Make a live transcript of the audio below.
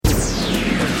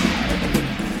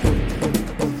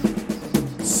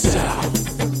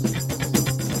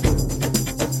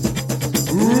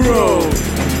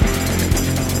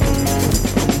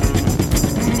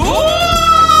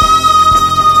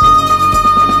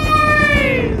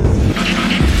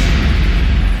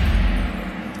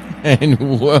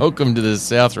And welcome to the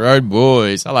South Road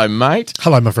Boys. Hello, mate.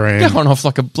 Hello, my friend. Going off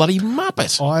like a bloody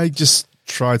muppet. I just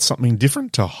tried something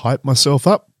different to hype myself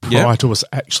up prior to us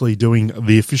actually doing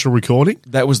the official recording.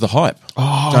 That was the hype.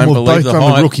 Oh, Don't we've believe both the done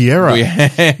hype. the rookie error. We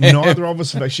have Neither of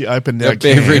us have actually opened our the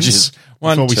beverages. cans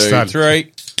 1, before we 2, started.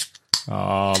 3.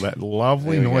 Oh, that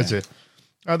lovely There we noise go.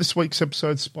 there. This week's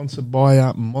episode is sponsored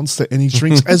by Monster Energy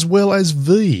Drinks as well as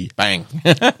V. Bang.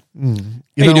 How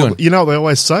you doing? You know what they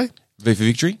always say? V for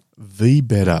victory. V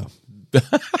better. Yes.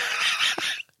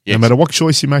 No matter what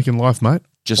choice you make in life, mate,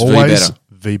 Just V always better.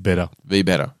 V better. V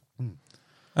better.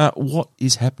 What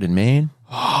is happening, man?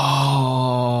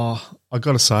 Oh, I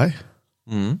got to say,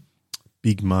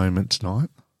 big moment tonight.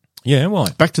 Yeah,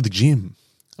 why? Back to the gym.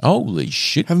 Holy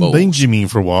shit. Haven't balls. been gymming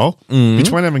for a while.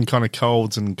 Between having kind of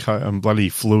colds and bloody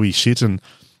flu-y shit and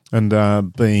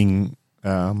being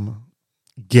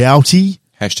gouty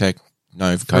Hashtag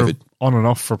no for for COVID. on and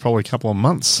off for probably a couple of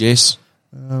months, Yes.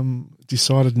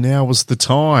 decided now was the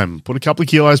time. Put a couple of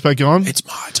kilos back on. It's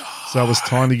my time. So it was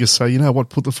time to just say, you know what,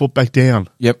 put the foot back down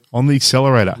Yep. on the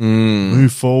accelerator,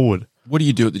 move forward. What do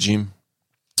you do at the gym?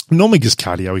 Normally just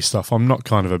cardio-y stuff. I'm not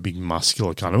kind of a big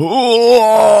muscular kind of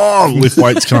lift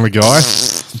weights kind of guy.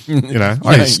 You know,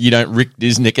 You don't Rick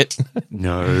Disnick it.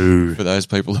 no. For those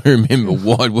people who remember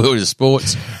Wide World of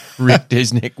Sports, Rick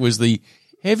Disnick was the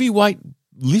heavyweight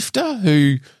lifter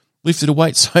who lifted a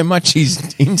weight so much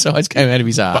his insides came out of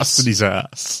his ass. Busted his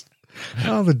ass.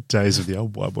 Oh, the days of the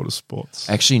old wide water sports.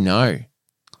 Actually, no.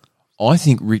 I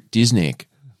think Rick Disnick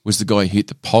was the guy who hit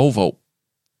the pole vault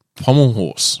pommel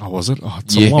horse. Oh, was it? Oh,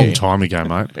 it's Yeah. a long time ago,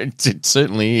 mate. It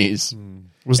certainly is.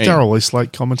 Was And- Darryl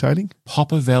Eastlake commentating?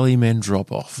 Popper Valley Men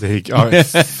drop off. There you go. Oh,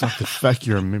 fuck, the fact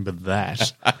you remember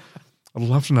that. I'd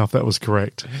love to know if that was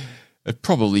correct. It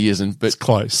probably isn't, but It's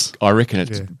close. I reckon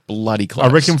it's Yeah. bloody close. I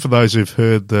reckon for those who've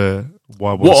heard the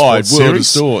Wide Water Wide Sports World of series,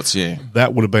 Sports, yeah.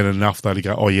 that would have been enough though to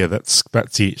go, oh yeah, that's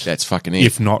it. That's fucking it.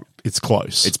 If not, it's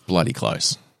close. It's bloody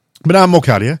close. But more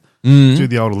cardio. Do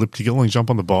the old elliptical and jump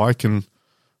on the bike and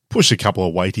push a couple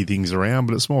of weighty things around,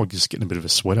 but it's more just getting a bit of a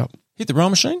sweat up. Hit the roll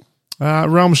machine?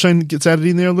 Rail machine gets added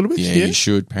in there a little bit. Yeah, you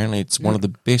should. Apparently, it's one of the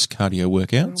best cardio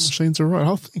workouts. Machines are right.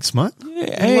 Oh, thanks, mate.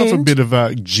 Yeah, I love a and- bit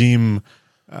of gym.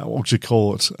 What would you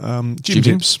call it? Gym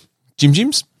tips. Gym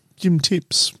gyms? Gym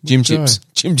tips. with Gym Joe. tips.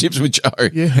 Gym tips with Joe.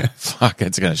 Yeah. Fuck,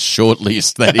 that's a short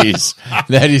list. That is.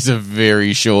 That is a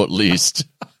very short list.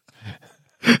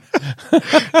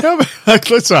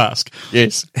 Let's ask.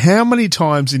 Yes. How many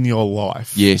times in your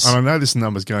life? Yes. And I know this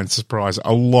number's going to surprise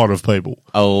a lot of people.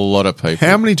 A lot of people.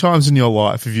 How many times in your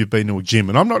life have you been to a gym?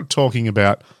 And I'm not talking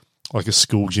about like a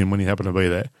school gym when you happen to be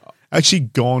there. Actually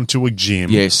gone to a gym.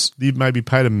 Yes. You've maybe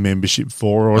paid a membership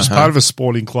for, or as part of a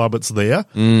sporting club, it's there.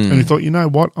 And you thought, you know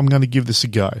what? I'm going to give this a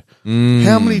go.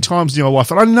 How many times in your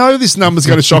life? And I know this number's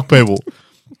going to shock people.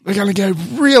 They're going to go,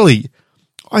 really?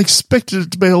 I expected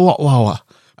it to be a lot lower.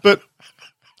 But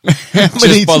how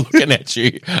many Just by looking at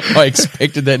you, I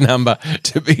expected that number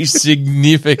to be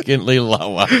significantly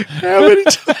lower. How many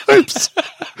times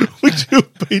would you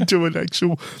have been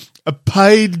to a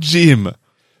paid gym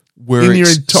Where in your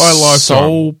its entire lifetime?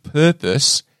 sole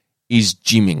purpose is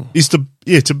gymming. Is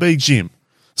to be gym.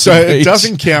 So To be it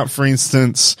doesn't count, for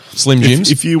instance, Slim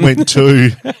gyms? If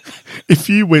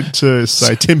you went to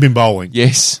say 10-pin bowling,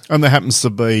 Yes. and there happens to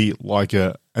be like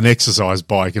an exercise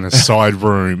bike in a side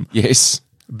room, Yes.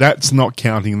 that's not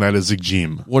counting that as a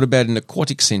gym. What about an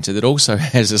aquatic centre that also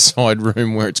has a side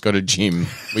room where it's got a gym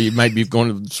where you maybe you've gone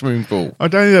to the swimming pool? I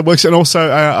don't think that works. And also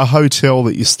a hotel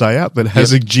that you stay at that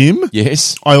has a gym.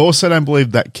 Yes. I also don't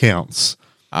believe that counts.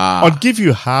 Ah. I'd give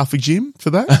you half a gym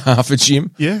for that. Half a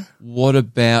gym. Yeah. What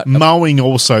about Mowing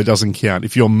also doesn't count.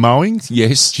 If you're mowing,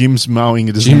 yes? gym's mowing,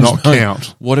 it does Gym's not mowing.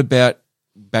 count. What about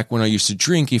back when I used to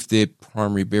drink? If their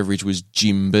primary beverage was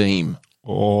Jim Beam,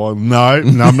 Oh, no,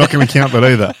 I'm not going to count that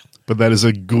either. But that is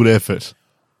a good effort.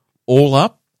 all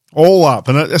up, All up.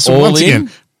 And that's all once in.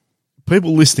 again,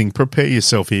 people listening, prepare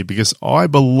yourself here because I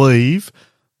believe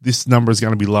this number is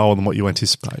going to be lower than what you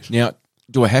anticipate. Now,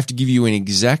 do I have to give you an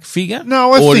exact figure?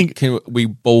 No, I or think- can we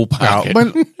ballpark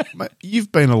it? Mate, you've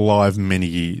been alive many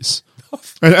years.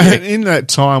 And in that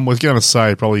time, we're going to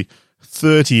say probably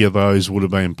 30 of those would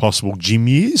have been possible gym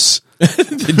years.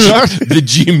 The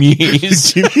gym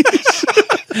years.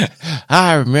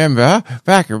 I remember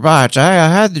back in my day, I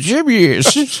had the gym years.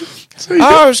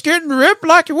 I was getting ripped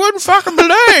like you wouldn't fucking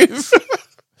believe.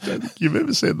 You've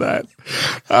ever said that?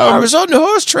 I was on the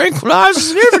horse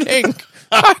tranquilizers and everything.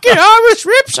 Fucking, I was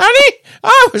ripped, sonny.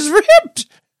 I was ripped.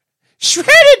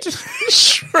 Shredded.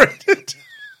 Shredded.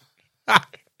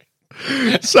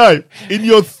 So, in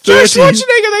your 30, Joe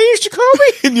Schwarzenegger, they used to call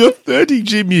me. in your 30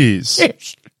 gym years,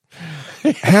 Yes.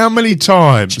 How many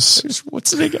times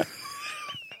Schwarzenegger.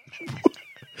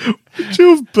 would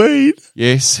you have been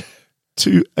Yes.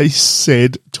 to a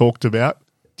said, talked about,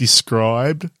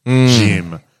 described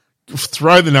gym?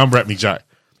 Throw the number at me, Joe.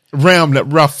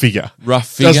 Rough figure. Rough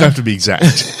figure. Doesn't have to be exact.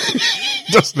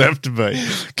 Doesn't have to be.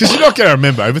 Because you're not going to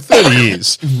remember over 30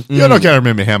 years. You're not going to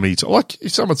remember how many times. Like,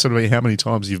 if someone said to me how many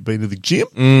times you've been to the gym,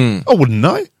 I wouldn't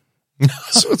know.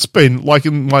 So it's been, like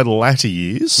in my latter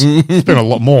years, it's been a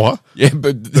lot more Yeah,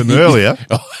 but than earlier.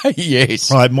 Oh,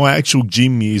 yes. Like, my actual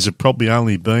gym years have probably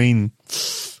only been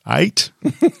 8.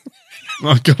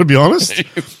 I've got to be honest.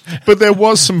 But there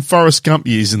was some Forrest Gump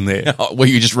years in there Where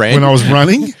you just ran when I was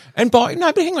running. and bike.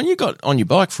 No, but hang on, you got on your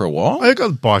bike for a while. I got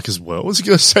the bike as well. What's he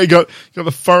going to say? You got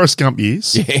the Forrest Gump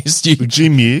years, Yes, the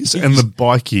gym years, and the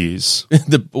bike years.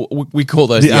 we call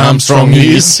those the Armstrong Armstrong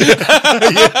years.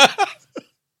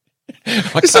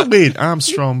 It's so weird,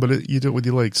 Armstrong, but you do it with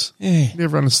your legs. Yeah.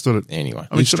 Never understood it. Anyway,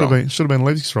 I mean, he's should have strong. been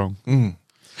leg strong.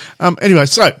 Anyway,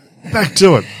 so back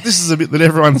to it. This is a bit that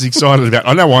everyone's excited about.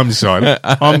 I know I'm excited.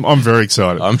 I'm very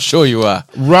excited. I'm sure you are.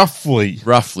 Roughly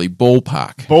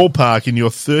Ballpark in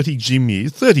your 30 gym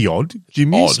years, 30 odd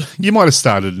gym years. Odd. You might have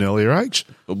started at an earlier age.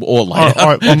 or later.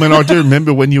 I mean, I do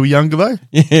remember when you were younger though.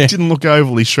 Yeah. Didn't look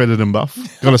overly shredded and buff.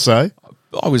 Got to say.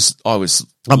 I was I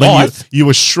mean, lithe. you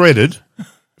were shredded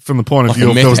from the point of Like view a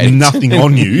of there was meth addict. nothing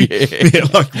on you. Yeah,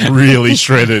 like really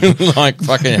shredded. like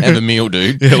fucking have a meal,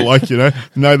 dude. Yeah, like,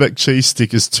 no, that cheese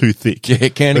stick is too thick. Yeah,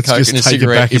 can of Let's Coke just and a take it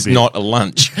cigarette back a is bit. not a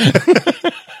lunch.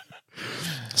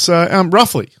 So,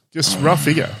 roughly, just rough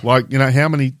figure. Like, how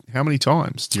many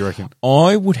times do you reckon?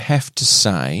 I would have to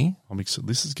say, I'm excited.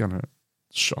 This is going to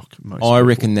shock most I people.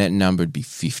 reckon that number would be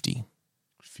 50.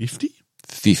 50?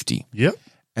 50. Yep.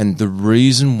 And the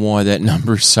reason why that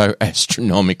number is so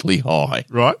astronomically high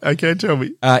Right. Okay, tell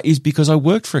me. is because I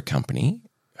worked for a company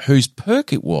whose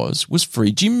perk it was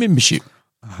free gym membership.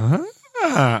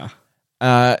 Ah,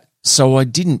 So I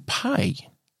didn't pay.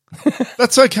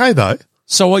 that's okay, though.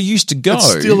 So I used to go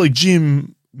It's still a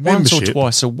gym once membership. or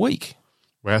twice a week.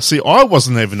 Wow, see, I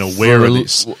wasn't even aware For of a-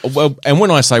 this. Well, and when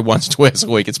I say once or twice a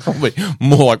week, it's probably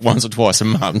more like once or twice a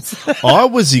month. I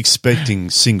was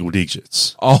expecting single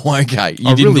digits. Oh, okay. You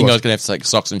I didn't really think I was. was going to have to take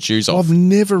socks and shoes off. I've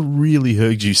never really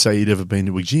heard you say you'd ever been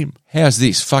to a gym. How's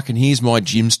this? Fucking here's my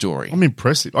gym story. I'm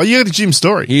impressive. Oh, you had a gym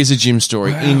story. Here's a gym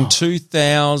story. In This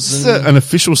 2000... is an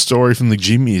official story from the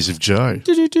gym years of Joe.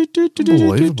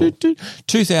 Unbelievable.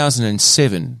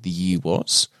 2007, the year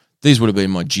was. These would have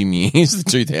been my gym years, the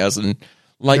 2000,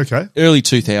 Okay. early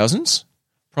 2000s,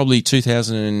 probably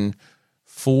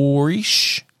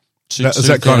 2004-ish. Is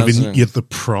that kind of in the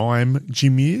prime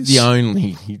gym years? The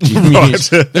only gym Right. years.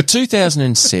 The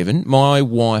 2007, my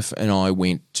wife and I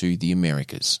went to the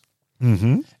Americas.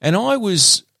 Mm-hmm. And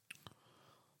There's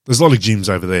a lot of gyms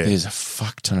over there. there's a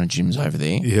fuck ton of gyms over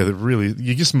there. Yeah, they're really.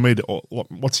 You just meet.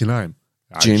 What's your name?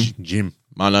 Jim. Jim.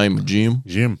 My name, Jim.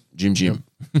 Jim. Jim. Jim.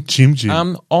 Not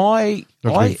to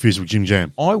be confused with Jim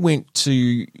Jam.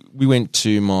 we went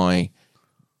to my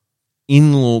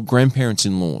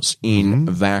grandparents-in-laws in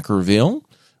Vacaville,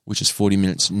 which is 40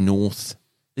 minutes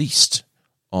northeast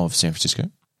of San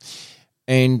Francisco.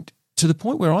 And to the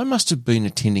point where I must have been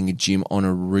attending a gym on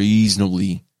a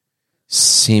reasonably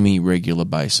semi-regular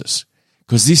basis,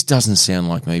 because this doesn't sound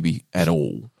like maybe at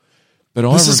all. But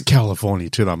This is California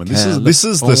too, though. I mean, this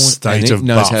is the and state it of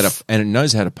knows buff. and it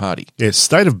knows how to party. Yeah,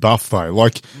 state of buff though.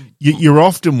 Like you're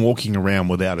often walking around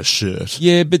without a shirt.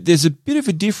 Yeah, but there's a bit of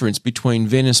a difference between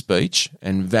Venice Beach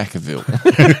and Vacaville.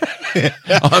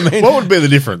 I mean, What would be the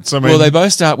difference? I mean, well, they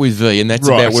both start with V, and that's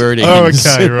right. about where it Oh, ends.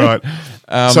 okay, right.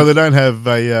 So they don't have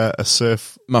a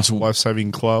surf Muscle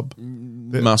life-saving club.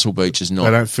 Muscle Beach is They not.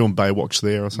 don't film Baywatch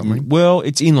there or something. Well,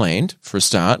 it's inland for a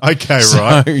start. Okay, so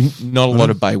right. not a lot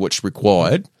of Baywatch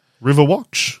required.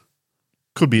 Riverwatch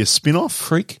could be a spin-off.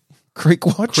 Creek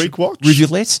Watch, Creek Watch?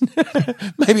 Rivulet,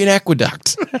 maybe an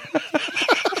aqueduct.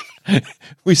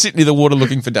 We sit near the water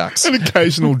looking for ducks. An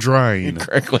occasional drain.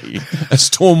 Correctly, a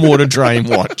stormwater drain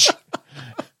watch.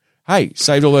 Hey,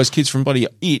 saved all those kids from bloody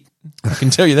it. I can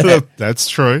tell you that. That's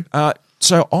true.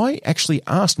 So I actually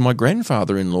asked my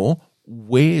grandfather-in-law,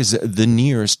 where's the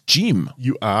nearest gym?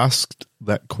 You asked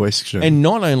that question. And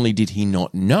not only did he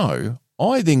not know,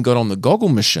 I then got on the goggle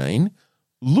machine,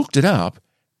 looked it up,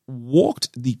 walked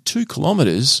the 2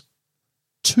 kilometres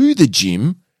to the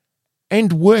gym,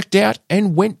 and worked out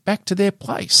and went back to their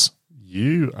place.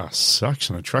 You are such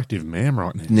an attractive man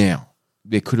right now. Now,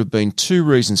 there could have been 2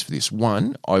 reasons for this.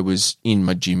 One, I was in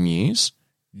my gym years,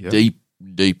 Yep.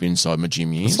 deep inside my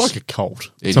gym years. It's like a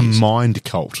cult. It It's a is. mind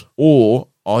cult. Or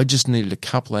I just needed a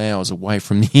couple of hours away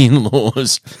from the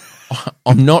in-laws.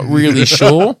 I'm not really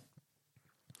sure.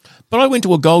 But I went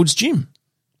to a Gold's Gym.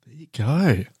 There you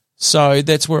go. So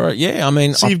that's where,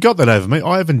 So you've got that over me.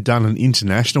 I haven't done an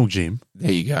international gym.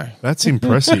 there you go. That's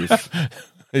impressive.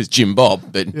 There's Jim Bob,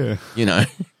 but, Yeah. you know.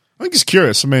 I'm just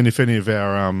curious. I mean, if any of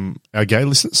our gay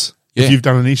listeners, Yeah. if you've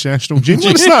done an international gym,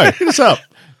 let us know. Hit us up.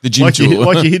 The gym Like you, tour.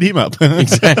 like you hit him up.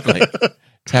 Exactly.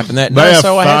 Tapping that. They are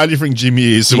so I far had- different gym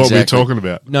years to what we're Exactly. talking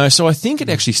about. No, so I think it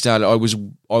actually started. I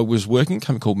was working at a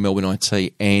company called Melbourne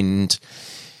IT, and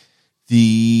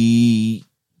the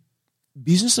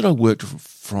business that I worked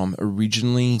from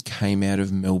originally came out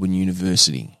of Melbourne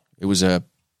University.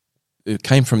 It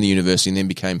came from the university and then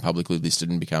became publicly listed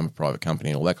and became a private company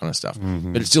and all that kind of stuff.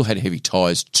 Mm-hmm. But it still had heavy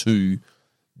ties to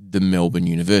the Melbourne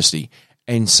University.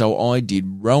 And so I did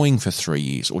rowing for 3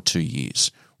 years or 2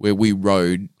 years, where we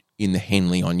rowed in the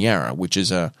Henley on Yarra, which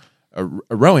is a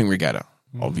rowing regatta,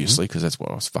 obviously, because that's what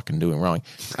I was fucking doing, rowing.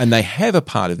 And they have a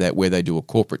part of that where they do a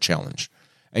corporate challenge.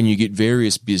 And you get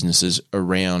various businesses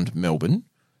around Melbourne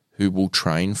who will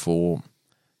train for,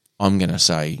 I'm going to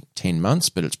say 10 months,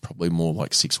 but it's probably more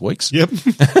like 6 weeks, Yep.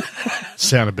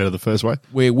 Sounded better the first way.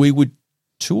 where we would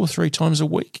 2 or 3 times a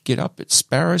week get up at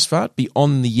Sparrows Fart, be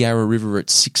on the Yarra River at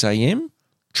 6 a.m.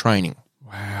 training.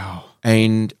 Wow.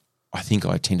 And I think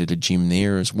I attended a gym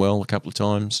there as well a couple of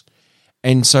times.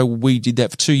 And so we did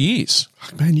that for 2 years.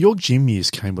 Man, your gym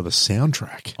years came with a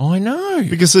soundtrack. I know.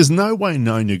 Because there's no way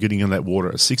known you're getting in that water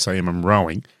at 6 a.m. and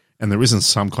rowing, and there isn't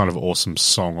some kind of awesome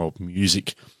song or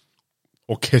music,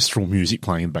 orchestral music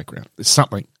playing in the background. There's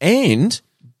something. And,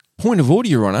 point of order,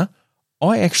 Your Honour,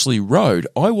 I actually rowed.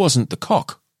 I wasn't the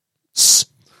cock.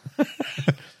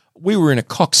 We were in a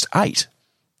Coxed 8.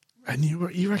 And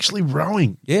you're actually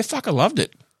rowing. Yeah, fuck, I loved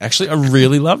it. Actually, I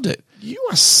really loved it. You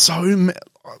are so...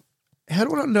 How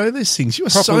do I not know these things? You are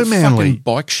Proper so manly. fucking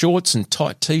bike shorts and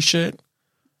tight T-shirt.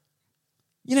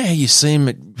 You know how you see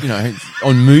them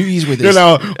on movies where there's...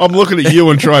 I'm looking at you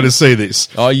and trying to see this.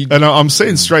 Oh, you- and I'm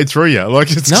seeing straight through you. Like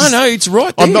it's No, it's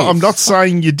right there. I'm not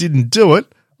saying you didn't do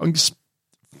it. I'm just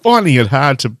finding it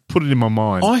hard to put it in my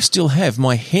mind. I still have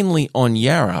my Henley on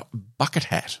Yarra bucket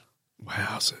hat.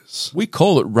 Wowzers. We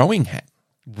call it rowing hat.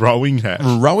 Rowing hat.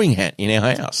 Rowing hat in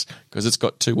our house because it's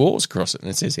got 2 oars across it and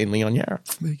it says Henley on Yarra.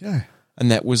 There you go. And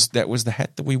that was the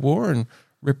hat that we wore and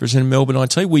represented Melbourne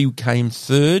IT. We came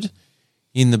 3rd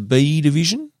in the B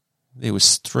division. There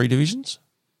was 3 divisions.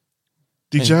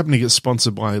 Did you happen to get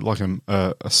sponsored by like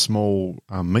a small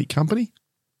meat company?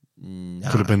 No.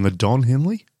 Could have been the Don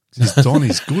Henley. Because Don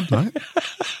is good, mate.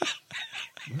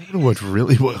 That would have worked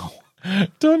really well.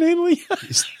 Don Henley.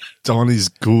 Don is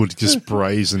good, just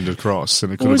brazened across,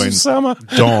 and it could have Boys of been summer.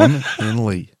 Don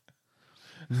Henley.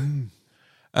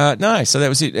 No, so that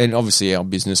was it. And obviously our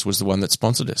business was the one that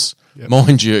sponsored us. Yep.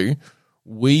 Mind you,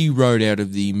 we rode out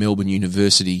of the Melbourne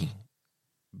University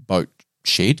boat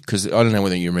shed because I don't know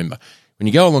whether you remember. When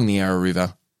you go along the Yarra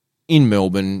River in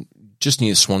Melbourne, just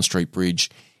near Swan Street Bridge,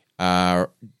 are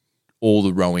all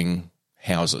the rowing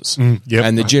houses. Yep.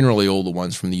 And they're generally all the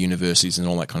ones from the universities and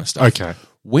all that kind of stuff. Okay.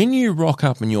 When you rock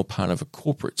up and you're part of a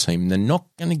corporate team, they're not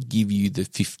going to give you the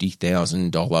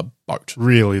 $50,000 boat.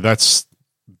 Really, that's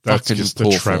Fucking just a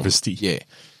poor travesty. form. Yeah.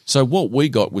 So what we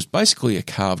got was basically a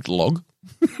carved log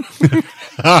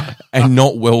and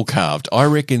not well carved. I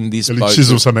reckon this Did you boat...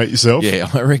 chisel some out yourself? Yeah,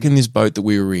 I reckon this boat that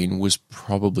we were in was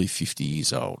probably 50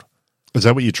 years old. Is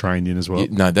that what you trained in as well? Yeah,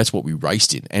 no, that's what we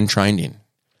raced in and trained in.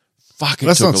 Fuck, it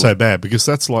That's took not a- so bad because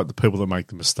that's like the people that make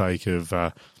the mistake of,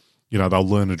 they'll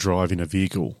learn to drive in a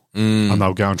vehicle and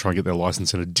they'll go and try and get their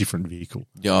license in a different vehicle.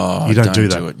 Oh, You don't do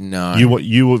that. it. No.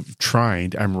 You have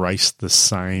trained and raced the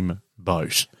same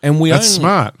boat. and we That's only-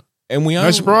 smart. And we No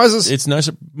only- surprises? It's no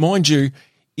mind you,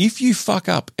 if you fuck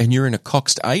up and you're in a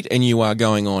Coxed 8 and you are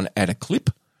going on at a clip,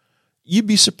 you'd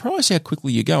be surprised how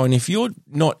quickly you go. And if you're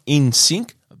not in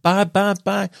sync,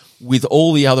 with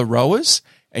all the other rowers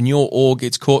and your oar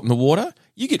gets caught in the water,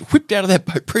 you get whipped out of that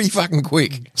boat pretty fucking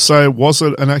quick. So was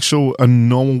it a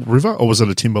normal river or was it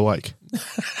a timber lake?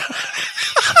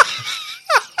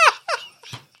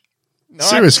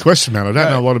 Serious question, man. I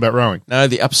don't know a lot about rowing. No,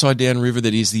 the upside down river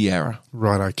that is the Yarra.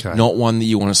 Right, okay. Not one that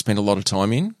you want to spend a lot of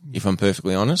time in, if I'm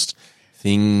perfectly honest.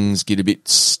 Things get a bit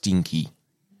stinky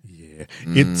Yeah.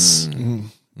 It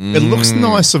looks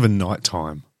nice of a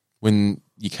nighttime. when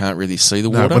you can't really see the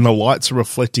No, water. when the lights are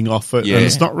reflecting off it, Yeah. and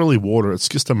it's not really water, it's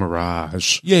just a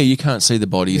mirage. Yeah, you can't see the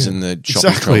bodies and the shopping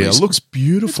Exactly. trolleys. It looks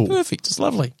beautiful. Perfect. It's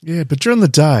lovely. Yeah, but during the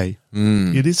day,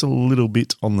 it is a little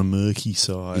bit on the murky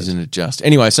side. Isn't it just?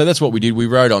 Anyway, so that's what we did. We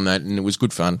rode on that and it was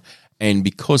good fun. And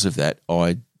because of that,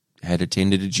 I had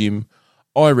attended a gym,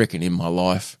 I reckon in my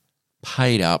life,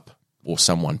 paid up, or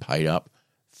someone paid up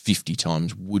 50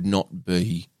 times would not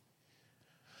be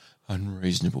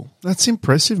Unreasonable. That's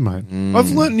impressive, mate.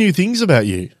 I've learnt new things about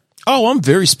you. Oh, I'm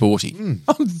very sporty.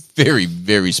 I'm very,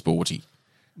 very sporty.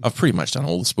 I've pretty much done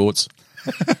all the sports.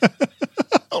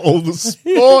 All the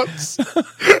sports.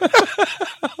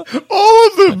 All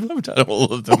of them. I've done all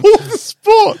of them. All the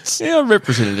sports. Yeah, I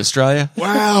represented Australia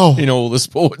Wow. in all the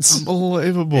sports.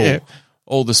 Unbelievable. Yeah,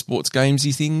 all the sports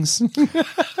gamesy things.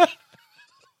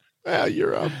 Wow,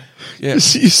 you're Yeah. you're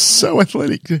so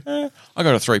athletic. I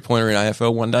got a 3-pointer in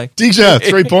AFL one day. Did you?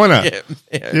 3-pointer.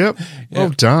 Yeah. Yep. Well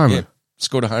done. Yeah.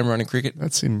 Scored a home run in cricket.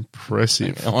 That's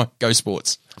impressive. Oh, go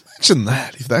sports. Imagine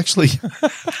that.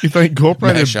 If they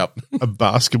incorporated Mash up. a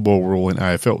basketball rule in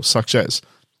AFL, such as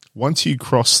once you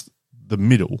cross the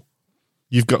middle,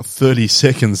 you've got 30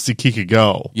 seconds to kick a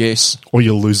goal Yes. or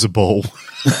you'll lose the ball.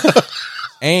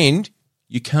 And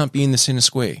you can't be in the centre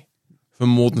square for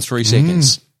more than 3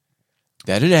 seconds.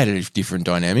 That'd add a different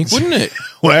dynamic, wouldn't it?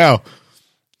 Wow.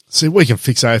 See, we can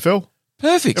fix AFL.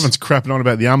 Perfect. Everyone's crapping on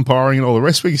about the umpiring and all the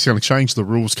rest. We're just going to change the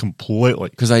rules completely.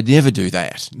 Because they never do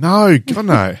that. No, God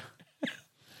no.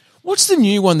 What's the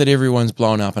new one that everyone's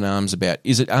blown up in arms about?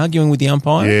 Is it arguing with the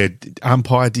umpire? Yeah,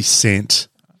 umpire dissent.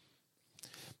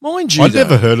 Mind you, I'd though,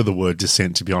 never heard of the word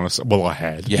dissent, to be honest. Well, I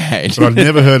had. You had. But I'd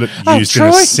never heard it used in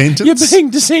a Troy, sentence. You're being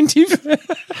dissentive.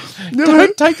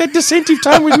 Don't take that dissentive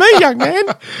tone with me, young man.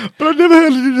 But I've never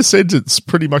heard it in a sentence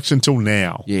pretty much until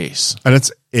now. Yes. And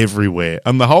it's everywhere.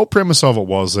 And the whole premise of it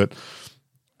was that,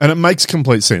 and it makes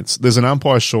complete sense, there's an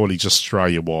umpire shortage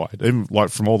Australia-wide, even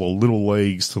like from all the little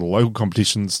leagues to the local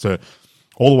competitions to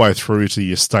all the way through to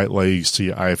your state leagues to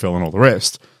your AFL and all the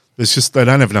rest. There's just, they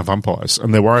don't have enough umpires.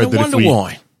 And they're worried I that wonder if we...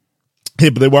 why. Yeah,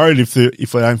 but they're worried if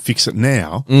they don't fix it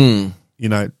now, 10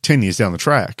 years down the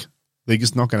track, they're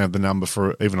just not going to have the number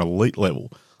for even elite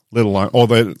level, let alone, or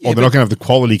they're not going to have the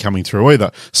quality coming through either.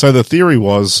 So the theory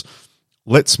was,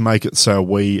 let's make it so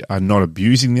we are not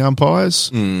abusing the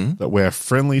umpires, that we're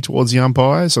friendly towards the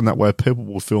umpires, and that way people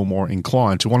will feel more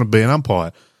inclined to want to be an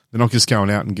umpire. They're not just going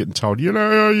out and getting told,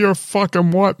 you're a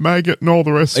fucking white maggot and all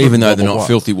the rest of it. Even though they're blah, not blah.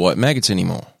 filthy white maggots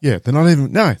anymore. Yeah, they're not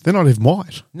even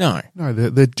white. No. No,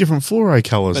 they're different fluoro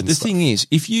colours. But the thing is,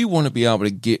 if you want to be able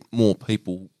to get more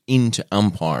people into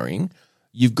umpiring,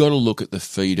 you've got to look at the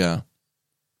feeder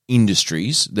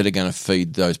industries that are going to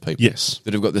feed those people. Yes.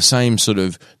 That have got the same sort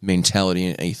of mentality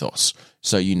and ethos.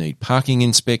 So you need parking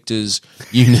inspectors,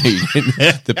 you need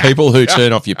the people who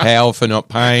turn off your power for not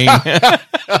paying,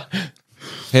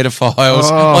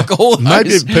 pedophiles, like all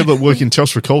those. Maybe people that work in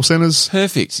Telstra call centres.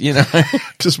 Perfect, you know.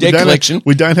 Because Debt collection.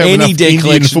 We don't have Any enough debt Indian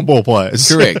collection. football players.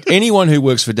 Correct. Anyone who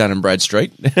works for Dun &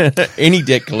 Bradstreet, any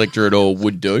debt collector at all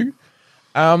would do.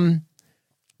 Yeah,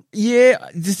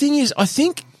 the thing is, I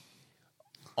think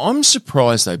I'm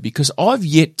surprised, though, because I've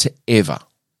yet to ever,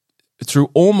 through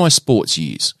all my sports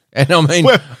years, and I mean,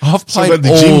 I've played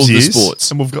all the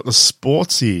sports. And we've got the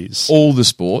sports years. All the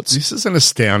sports. This is an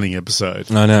astounding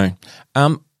episode. I know.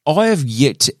 I have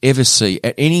yet to ever see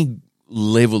at any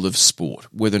level of sport,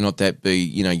 whether or not that be,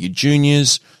 your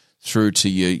juniors through to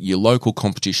your local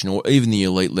competition or even the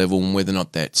elite level, and whether or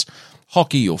not that's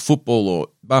hockey or football or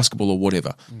basketball or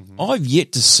whatever. I've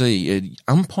yet to see an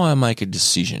umpire make a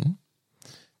decision,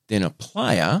 then a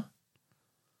player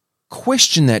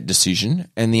question that decision,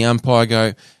 and the umpire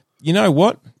go, you know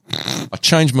what? I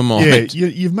changed my mind. Yeah,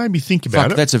 you've made me think about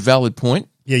Fuck, it. that's a valid point.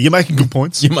 Yeah, you're making good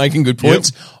points. You're making good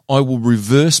points. I will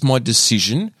reverse my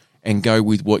decision and go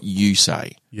with what you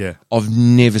say. Yeah. I've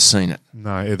never seen it.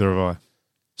 No, either have I.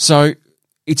 So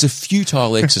it's a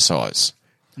futile exercise.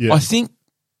 Yeah. I think,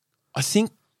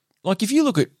 like if you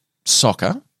look at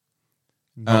soccer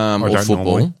I or don't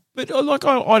football, normally. but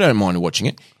I don't mind watching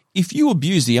it. If you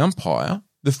abuse the umpire,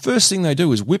 the first thing they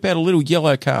do is whip out a little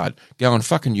yellow card going,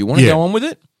 fucking, you want to go on with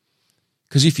it?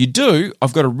 Because if you do,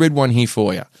 I've got a red one here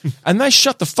for you. And they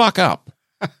shut the fuck up.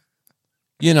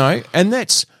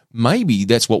 And maybe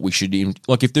that's what we should do.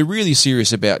 Like if they're really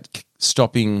serious about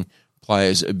stopping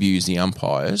players abuse the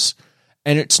umpires,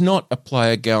 and it's not a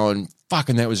player going,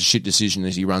 fucking, that was a shit decision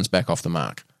as he runs back off the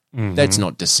mark. That's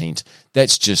not dissent.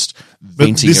 That's just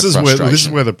venting a frustration. This is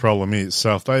where the problem is.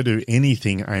 So if they do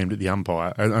anything aimed at the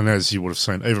umpire, and as you would have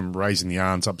seen, even raising the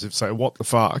arms up to say, what the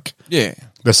fuck? Yeah.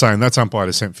 They're saying that's umpire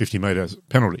descent 50 metres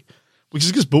penalty, which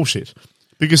is just bullshit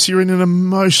because you're in an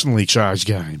emotionally charged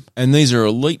game. And these are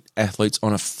elite athletes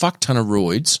on a fuck ton of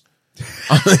roids.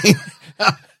 I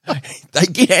mean, they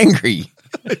get angry.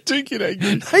 They do get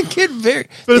angry. They get very...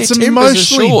 But it's their tempers are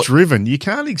emotionally short. driven. You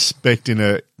can't expect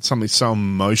in something so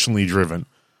emotionally driven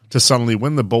to suddenly,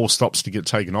 when the ball stops to get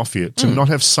taken off you, to not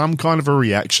have some kind of a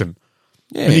reaction.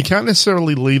 Yeah. And you can't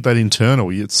necessarily leave that internal.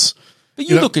 But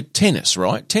you look at tennis,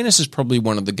 right? Tennis is probably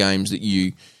one of the games that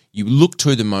you you look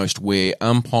to the most where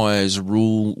umpires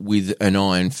rule with an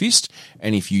iron fist,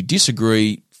 and if you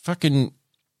disagree, fucking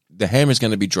the hammer's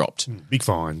going to be dropped. Big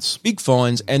fines. Big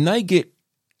fines, and they get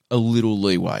a little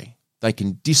leeway. They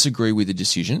can disagree with the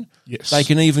decision. Yes. They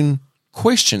can even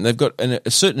question. They've got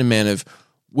a certain amount of,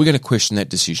 we're going to question that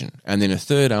decision. And then a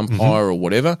third umpire or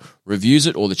whatever reviews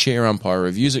it, or the chair umpire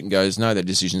reviews it and goes, no, that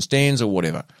decision stands, or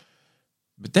whatever.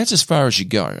 But that's as far as you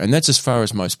go, and that's as far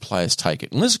as most players take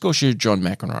it. Unless, of course, you're John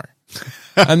McEnroe.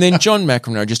 And then John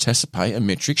McEnroe just has to pay a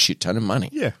metric shit ton of money.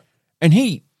 Yeah. And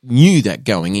he knew that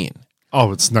going in.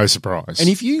 Oh, it's no surprise. And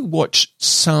if you watch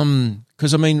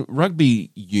because, I mean,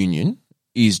 rugby union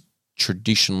is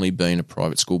traditionally been a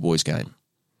private schoolboys game,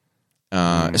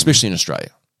 especially in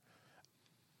Australia.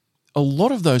 A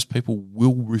lot of those people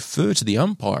will refer to the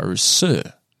umpire as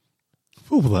sir.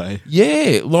 Will they?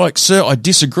 Yeah, like, sir, I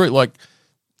disagree. Like,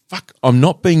 fuck, I'm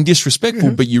not being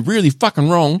disrespectful, but you're really fucking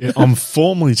wrong. Yeah, I'm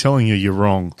formally telling you you're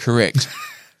wrong. Correct.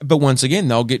 But once again,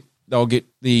 they'll get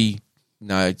the,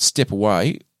 no, step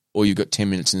away, or you've got 10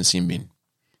 minutes in the sin bin,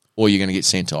 or you're going to get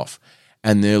sent off.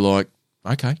 And they're like,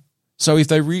 okay. So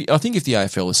if I think if the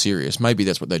AFL is serious, maybe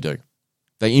that's what they do.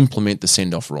 They implement the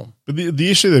send-off rule. But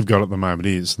the issue they've got at the moment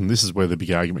is, and this is where the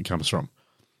big argument comes from,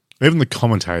 even the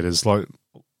commentators, like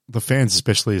the fans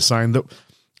especially, are saying that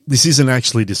this isn't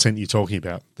actually dissent you're talking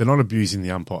about. They're not abusing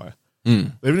the umpire.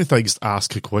 Even if they just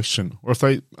ask a question, or if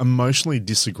they emotionally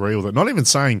disagree with it, not even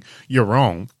saying you're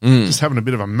wrong, just having a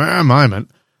bit of a moment,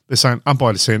 they're saying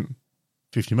umpire dissent,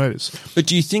 50 metres. But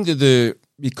do you think that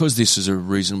because this is a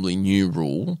reasonably new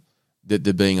rule, that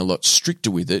they're being a lot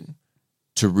stricter with it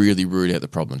to really root out the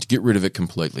problem, to get rid of it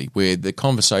completely, where the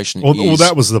conversation is well,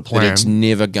 that was the plan. That it's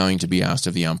never going to be asked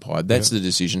of the umpire. That's the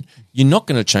decision. You're not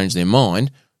going to change their mind.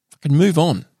 Fucking move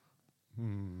on.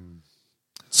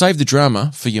 Save the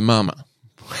drama for your mama.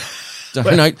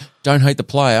 Don't hate the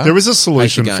player. There is a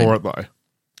solution hate the game. for it, though.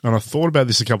 And I thought about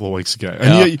this a couple of weeks ago.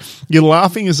 And you're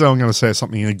laughing as though I'm going to say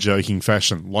something in a joking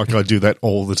fashion, like I do that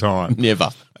all the time. Never.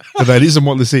 But that isn't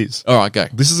what this is. All right, go.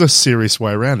 This is a serious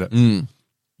way around it.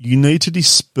 You need to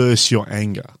disperse your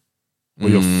anger or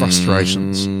your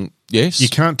frustrations. Yes. You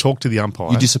can't talk to the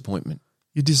umpire. Your disappointment.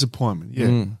 Your disappointment,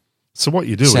 yeah. So what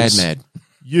you do Sad is...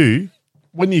 mad.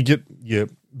 When you get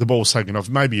the ball taken off,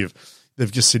 maybe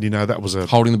they've just said, that was a...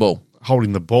 Holding the ball.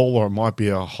 Holding the ball, or it might be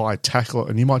a high tackle,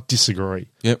 and you might disagree.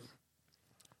 Yep.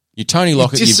 You Tony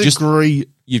Lockett,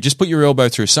 you've just put your elbow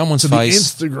through someone's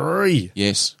face. To the nth degree.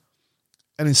 Yes.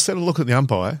 And instead of looking at the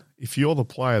umpire, if you're the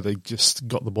player that just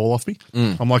got the ball off me,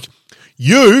 I'm like,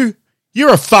 you're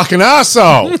a fucking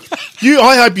arsehole.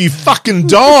 I hope you fucking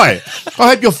die. I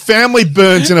hope your family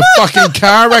burns in a fucking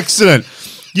car accident.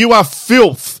 You are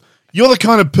filth. You're the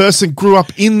kind of person who grew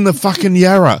up in the fucking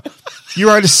Yarra.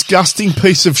 You're a disgusting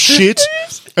piece of shit,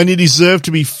 and you deserve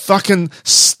to be fucking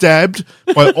stabbed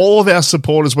by all of our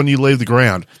supporters when you leave the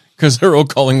ground. Because they're all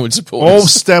Collingwood supporters. All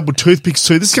stabbed with toothpicks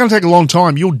too. This is going to take a long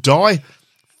time. You'll die.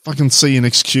 Fucking see you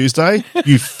next Tuesday.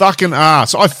 You fucking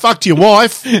ass. I fucked your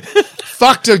wife.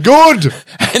 Fucked her good.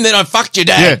 And then I fucked your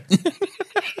dad. Yeah.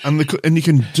 And you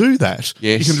can do that.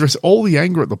 Yes. You can address all the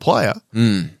anger at the player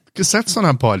because that's not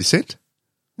umpire dissent.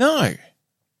 No.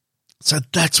 So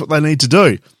that's what they need to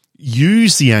do.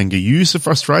 Use the anger, use the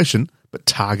frustration, but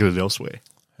target it elsewhere.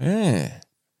 Yeah.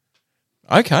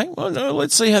 Okay. Well, no,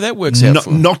 let's see how that works out.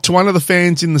 Not to one of the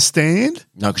fans in the stand.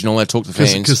 No, because you're not allowed to talk to the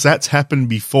fans. Because that's happened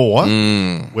before,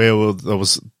 where there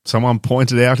was someone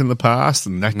pointed out in the past,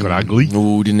 and that got ugly.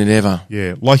 Oh, didn't it ever?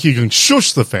 Yeah, like you can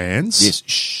shush the fans. Yes.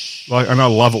 Shh. And I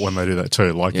love it when they do that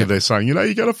too. Like if they're saying, you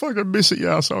got to fucking miss it, you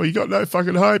arsehole. You got no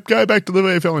fucking hope. Go back to the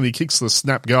VFL, and he kicks the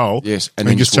snap goal. Yes, and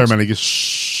then just turn around and he goes,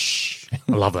 shh.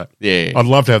 I love that. Yeah. I'd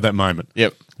love to have that moment.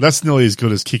 Yep. That's nearly as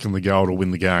good as kicking the goal to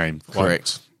win the game.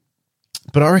 Correct.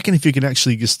 But I reckon if you can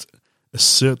actually just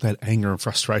assert that anger and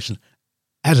frustration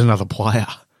at another player.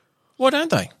 Why don't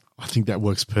they? I think that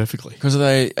works perfectly. Because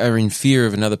they are in fear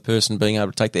of another person being able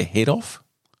to take their head off?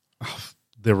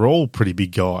 They're all pretty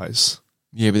big guys.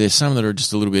 Yeah, but there's some that are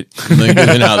just a little bit meaner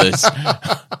than others.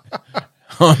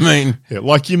 I mean... Yeah,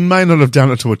 like you may not have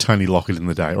done it to a Tony Lockett in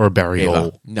the day or a Barry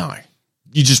Hall. No.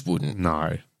 You just wouldn't.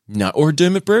 No. No, or a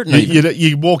Dermot Burton.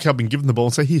 You walk up and give them the ball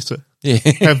and say, here, sir. Yeah.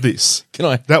 Have this. Can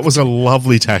I? That was a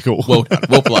lovely tackle. Well done.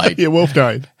 Well played. Yeah, well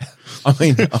played. I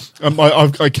mean...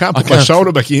 I can't put my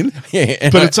shoulder back in,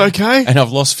 but it's okay. And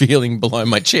I've lost feeling below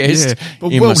my chest,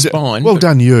 in my spine. Well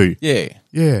done, you. Yeah.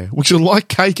 Yeah. We should like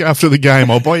cake after the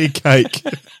game. I'll buy you cake.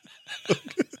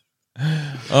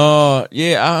 Oh,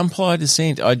 yeah, umpire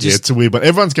dissent. Yeah, it's a weird, but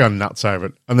everyone's going nuts over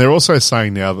it. And they're also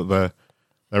saying now that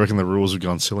they reckon the rules have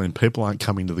gone silly and people aren't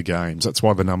coming to the games. That's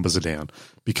why the numbers are down,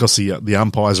 because the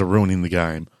umpires are ruining the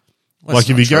game. Like if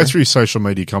not you go true. through social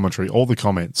media commentary, all the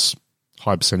comments,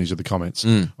 high percentage of the comments,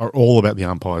 are all about the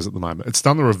umpires at the moment. It's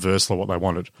done the reversal of what they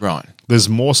wanted. Right. There's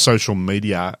more social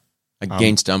media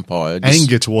Against umpires.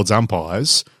 anger towards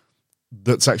umpires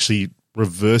that's actually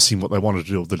reversing what they wanted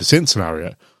to do with the dissent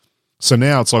scenario. So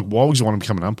now it's like, why would you want to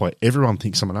become an umpire? Everyone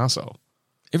thinks I'm an arsehole.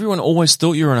 Everyone always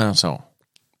thought you were an asshole.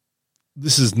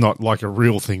 This is not like a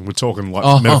real thing. We're talking like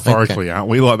Oh, metaphorically, aren't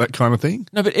we? Like that kind of thing.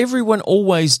 No, but everyone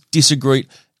always disagreed.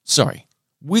 Sorry.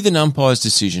 With an umpire's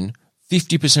decision,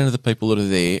 50% of the people that are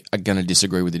there are going to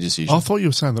disagree with the decision. I thought you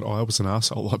were saying that I was an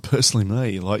arsehole, like personally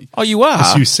me. Like, Oh, you are?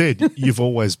 as you said, you've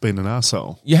always been an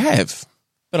arsehole. You have.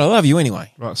 But I love you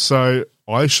anyway. Right, so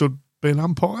I should be an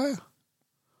umpire?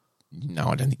 No,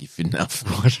 I don't think you're fit enough.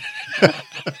 Right.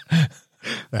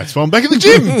 That's why I'm back in the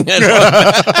gym.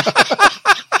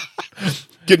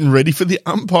 Getting ready for the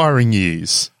umpiring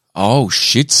years. Oh,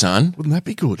 shit, son. Wouldn't that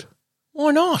be good?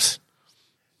 Why not?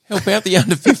 Help out the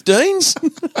under 15s?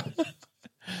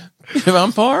 Bit of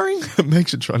umpiring?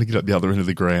 Imagine trying to get up the other end of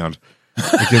the ground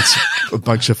against a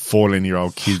bunch of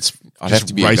 14-year-old kids. I'd just have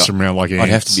to be race them around like ants. I'd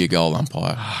have to be a goal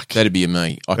umpire. That'd be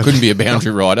me. I couldn't be a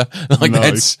boundary rider. Like no,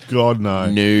 that's God, no.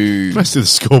 no. Let's do the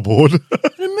scoreboard.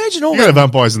 Imagine all You have that.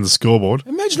 umpires in the scoreboard.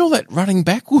 Imagine all that running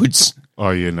backwards.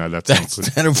 Oh, yeah, no, that's That's not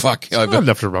good. that'll fuck you over. I'd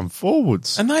have to run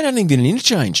forwards. And they don't even get an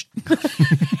interchange.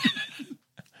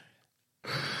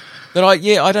 But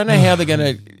I don't know how they're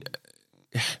going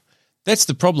to. That's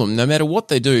the problem. No matter what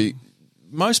they do,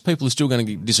 most people are still going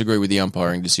to disagree with the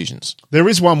umpiring decisions. There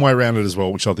is one way around it as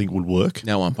well, which I think would work.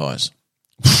 No umpires.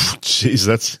 Jeez,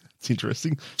 that's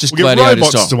interesting. Just we'll get gladiator robots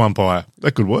style. to umpire.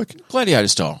 That could work. Gladiator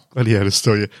style. Gladiator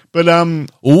style, yeah. But,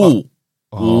 Ooh.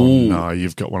 oh, no,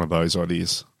 you've got one of those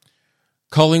ideas.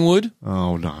 Collingwood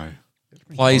Oh, no.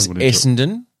 plays Collingwood into it.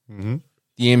 Essendon,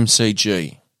 the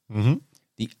MCG. Mm-hmm.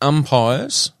 The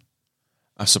umpires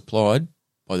are supplied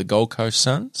by the Gold Coast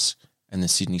Suns and the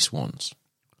Sydney Swans.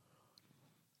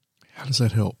 How does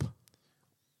that help?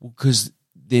 Because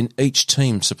then each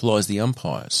team supplies the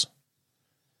umpires.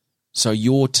 So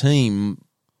your team,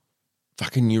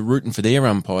 fucking, you're rooting for their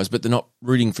umpires, but they're not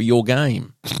rooting for your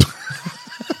game.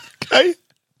 Okay.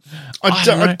 I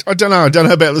don't know. I don't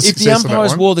know about the If success the of that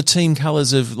umpires one. wore the team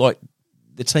colours of like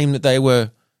the team that they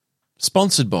were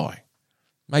sponsored by,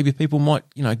 maybe people might,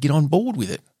 get on board with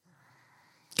it.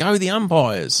 Go the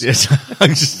umpires. Yes.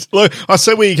 Look, I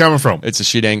see where you're coming from. It's a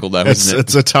shit angle though, isn't it?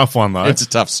 It's a tough one, though. It's a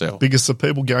tough sell. Because the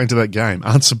people going to that game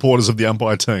aren't supporters of the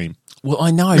umpire team. Well,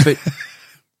 I know,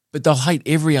 but they'll hate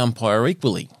every umpire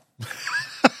equally.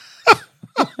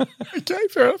 Okay,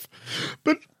 fair enough.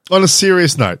 But on a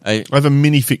serious note, Hey. I have a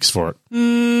mini fix for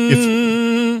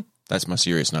it. That's my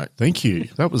serious note. Thank you.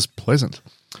 That was pleasant.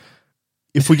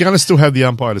 If we're going to still have the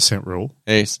umpire dissent rule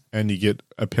Yes. and you get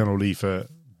a penalty for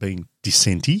being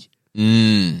dissenty,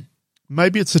 Mm.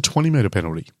 maybe it's a 20-metre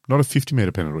penalty, not a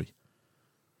 50-metre penalty.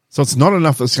 So it's not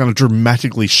enough that's going to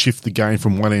dramatically shift the game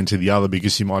from one end to the other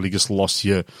because you might have just lost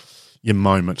your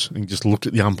moment and just looked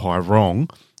at the umpire wrong.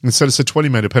 Instead, it's a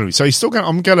 20-metre penalty. So you're still going.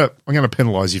 I'm going to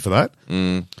penalise you for that,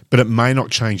 but it may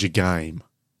not change your game.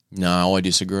 No, I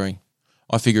disagree.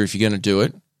 I figure if you're going to do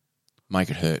it, make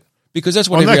it hurt. Because that's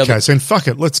what Well, in every that case, then fuck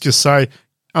it. Let's just say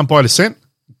umpire dissent,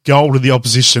 goal to the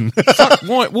opposition.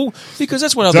 Why? Well, because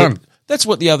that's what Done. that's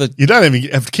what the other You don't even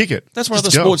have to kick it. that's what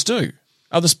Just other go. sports do.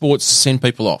 Other sports send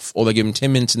people off, or they give them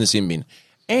 10 minutes in the sin bin.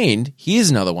 And here's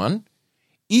another one: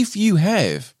 if you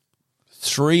have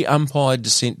 3 umpire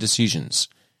dissent decisions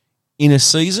in a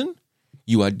season,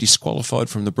 you are disqualified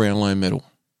from the Brownlow medal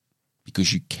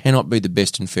because you cannot be the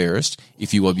best and fairest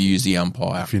if you abuse the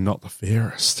umpire. If you're not the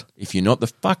fairest, If you're not the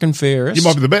fucking fairest, you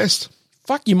might be the best.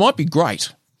 fuck, you might be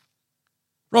great.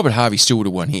 Robert Harvey still would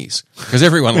have won his because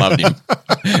everyone loved him.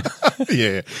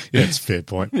 Yeah, it's a fair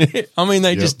point. I mean,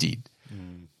 they just did.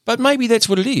 But maybe that's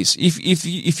what it is.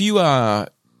 If you are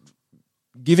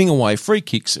giving away free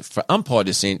kicks for umpire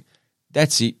dissent,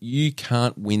 that's it. You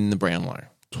can't win the Brownlow.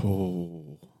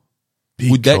 Oh,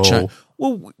 big Would that call. change?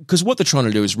 Well, because what they're trying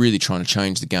to do is really trying to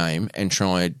change the game and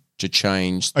try to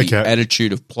change the Okay.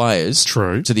 attitude of players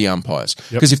True. to the umpires. Yep.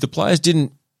 Because if the players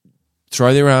didn't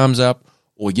throw their arms up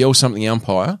or yell something at the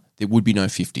umpire, there would be no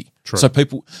 50. True.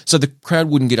 So the crowd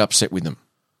wouldn't get upset with them.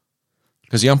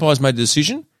 Because the umpires made the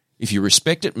decision. If you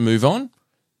respect it and move on,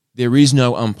 there is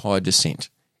no umpire dissent.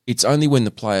 It's only when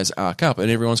the players arc up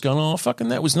and everyone's going, oh, fucking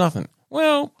that was nothing.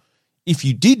 Well, if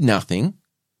you did nothing,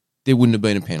 there wouldn't have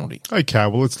been a penalty. Okay,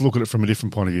 well, let's look at it from a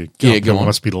different point of view. Yeah, God, go people on.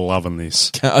 must be loving this.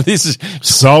 This is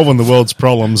Solving the world's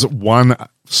problems, one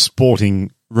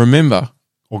sporting remember,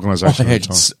 organisation at a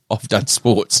time. I've done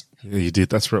sports. Yeah, you did.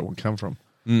 That's where it would come from.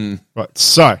 Mm. Right,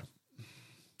 so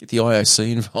Get the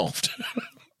IOC involved.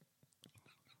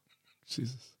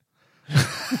 Jesus.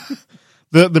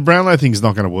 the Brownlow thing's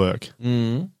not going to work.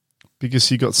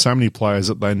 Because you've got so many players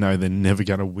that they know they're never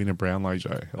going to win a Brownlow,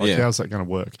 Joe. How's that going to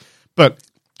work? But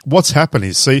what's happened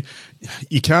is, see,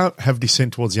 you can't have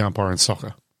dissent towards the umpire in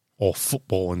soccer or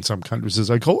football in some countries, as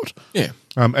they call it. Yeah.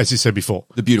 As you said before.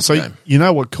 The beautiful game. You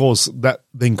know what caused that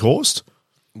then caused?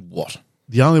 What?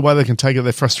 The only way they can take out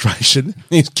their frustration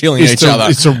is killing each other.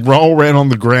 Is to roll around on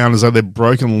the ground as though they're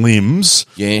broken limbs.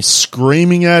 Yes.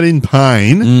 Screaming out in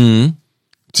pain.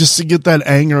 Just to get that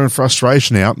anger and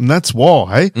frustration out. And that's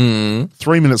why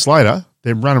 3 minutes later,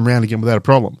 they're running around again without a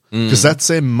problem. Because that's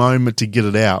their moment to get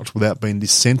it out without being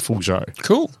dissentful, Joe.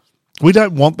 Cool. We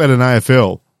don't want that in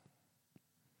AFL.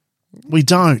 We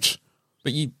don't.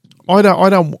 But you...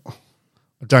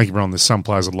 Don't get me wrong, there's some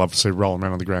players I'd love to see rolling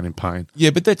around on the ground in pain. Yeah,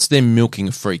 but that's them milking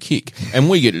a free kick. And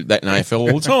we get that in AFL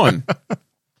all the time.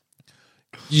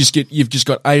 You've just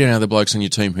got 18 other blokes on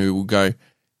your team who will go,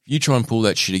 you try and pull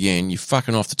that shit again, you're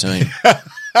fucking off the team.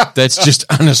 That's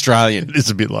just un-Australian. It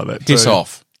is a bit like that. Piss too.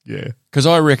 off. Yeah. Because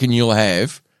I reckon you'll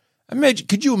have...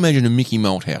 Could you imagine a Mickey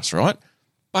Malthouse, right?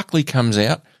 Buckley comes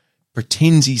out,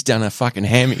 pretends he's done a fucking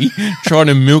hammy, trying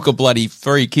to milk a bloody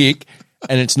free kick,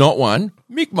 and it's not one.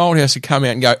 Mick Malthouse would come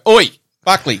out and go, oi,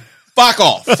 Buckley, fuck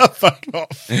off. Fuck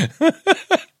off.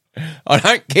 I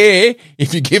don't care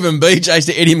if you give him BJs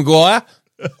to Eddie Maguire.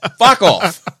 Fuck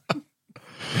off.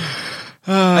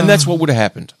 And that's what would have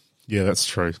happened. Yeah, that's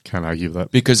true. Can't argue with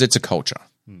that. Because it's a culture.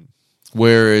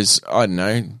 Whereas, I don't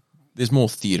know, there's more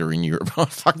theatre in Europe.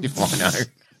 Fuck if I know.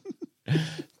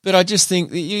 But I just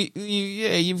think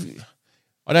that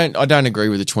I don't agree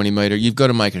with the 20 metre. You've got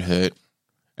to make it hurt.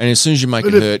 And as soon as you make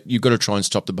it hurt, you've got to try and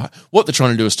stop what they're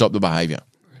trying to do is stop the behaviour.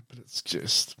 But it's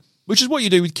just... Which is what you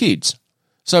do with kids.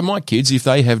 So my kids, if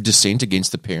they have dissent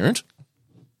against the parent,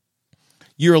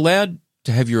 you're allowed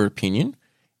to have your opinion.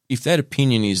 If that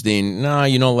opinion is then, no,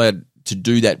 you're not allowed to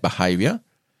do that behaviour,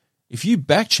 if you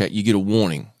backchat, you get a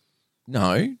warning.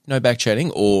 No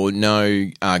backchatting or no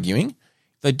arguing.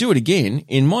 If they do it again,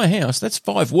 in my house, that's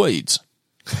 5 weeds.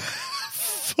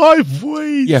 5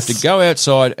 weeds? You have to go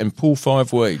outside and pull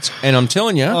 5 weeds. And I'm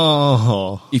telling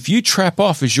you, if you trap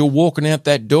off as you're walking out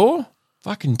that door,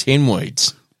 fucking 10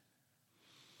 weeds.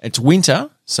 It's winter,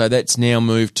 so that's now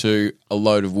moved to a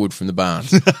load of wood from the barn.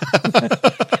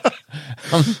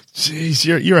 Jeez,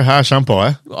 you're a harsh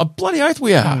umpire. A bloody oath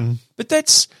we are. But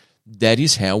that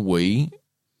is how we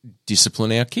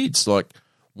discipline our kids. Like,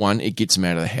 one, it gets them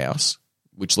out of the house,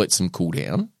 which lets them cool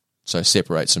down, so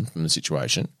separates them from the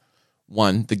situation.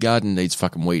 One, the garden needs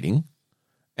fucking weeding,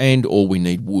 or we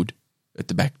need wood at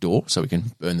the back door so we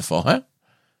can burn the fire.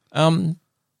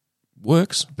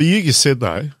 Works. But you just said,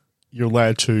 though, you're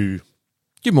allowed to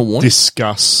give them a warning.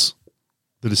 Discuss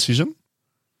the decision.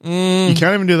 You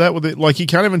can't even do that with it. Like, you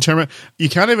can't even turn around. You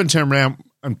can't even turn around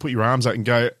and put your arms out and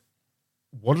go,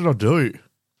 what did I do?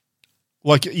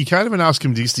 Like, you can't even ask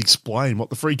him to just explain what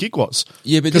the free kick was.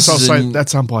 Yeah, but because I'll say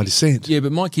that's umpire dissent. Yeah,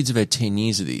 but my kids have had 10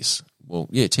 years of this. Well,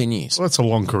 yeah, 10 years. Well, that's a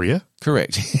long career.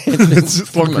 Correct.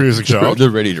 It's a long career as a child. They're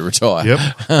ready to retire.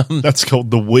 Yep. That's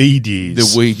called the weed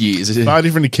years. The weed years. Far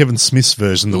different to Kevin Smith's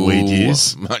version, the weed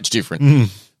years. Much different.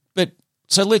 But,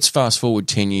 so let's fast forward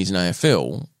 10 years in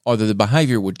AFL. Either the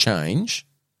behaviour would change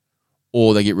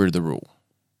or they get rid of the rule.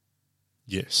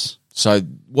 Yes. So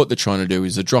what they're trying to do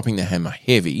is they're dropping the hammer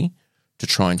heavy to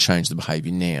try and change the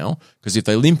behaviour now, because if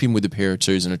they limp him with a pair of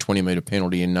twos and a 20-metre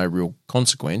penalty and no real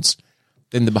consequence,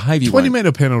 then the behaviour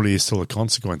 20-metre penalty is still a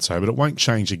consequence, but it won't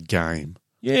change a game.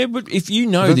 Yeah, but if you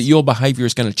know that your behaviour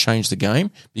is going to change the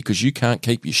game because you can't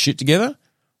keep your shit together,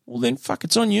 well then fuck,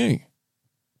 it's on you.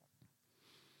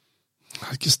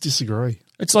 I just disagree.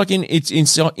 It's like in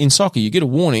soccer, you get a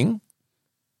warning.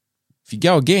 If you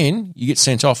go again, you get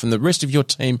sent off, and the rest of your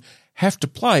team have to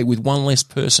play with one less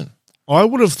person. I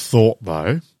would have thought,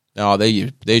 though. Oh,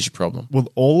 there's your problem. With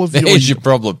all of there's your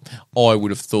problem. I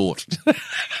would have thought.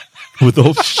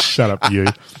 Shut up, you.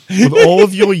 With all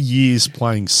of your years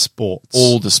playing sports.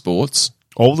 All the sports.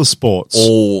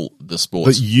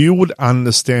 That you would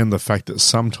understand the fact that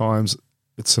sometimes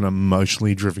it's an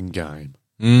emotionally driven game.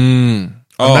 And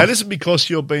that isn't because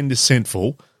you're being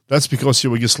dissentful. That's because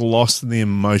you were just lost in the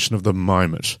emotion of the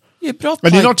moment. Yeah,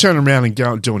 but you're not turning around and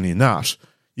going doing your nut.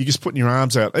 You're just putting your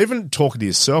arms out, even talking to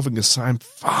yourself and just saying,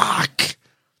 fuck.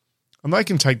 And they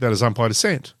can take that as umpire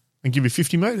dissent and give you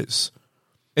 50 metres.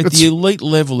 At the elite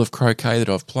level of croquet that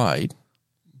I've played.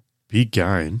 Big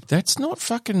game. That's not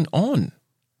fucking on.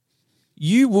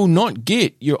 You will not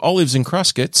get your olives and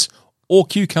cruskets or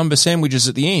cucumber sandwiches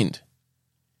at the end.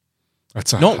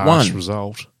 That's a not harsh one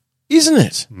result. Isn't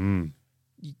it?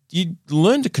 you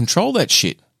learn to control that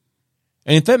shit.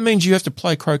 And if that means you have to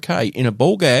play croquet in a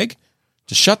ball gag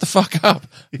to shut the fuck up,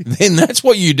 then that's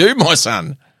what you do, my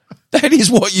son. That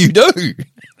is what you do.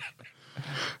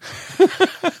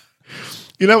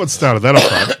 You know what started that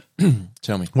off, mate?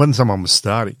 Tell me. When someone was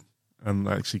starting and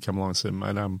they actually come along and said,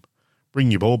 mate,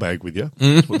 bring your ball bag with you.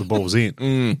 That's what the ball's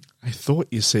in. I thought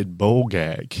you said ball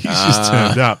gag. He's just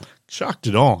turned up, chucked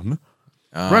it on,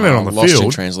 ran out on the lost field.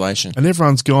 in translation. And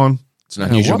everyone's gone, It's an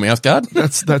unusual mouth guard.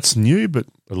 that's new, but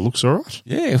it looks all right.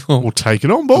 Yeah, well, We'll take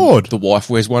it on board. the wife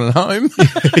wears one at home.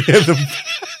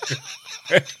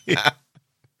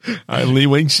 Only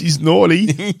when she's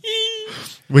naughty.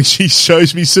 When she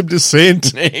shows me some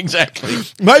dissent. Exactly.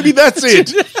 Maybe that's it.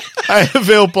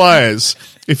 AFL players.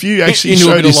 If you actually Into a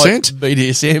show bit of, dissent, like,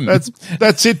 BDSM.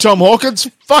 that's it, Tom Hawkins.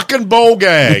 Fucking ball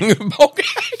gag. Ball gag.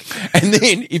 And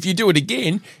then if you do it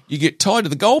again, you get tied to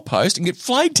the goalpost and get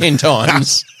flayed 10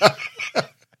 times.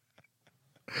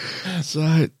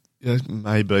 So yeah,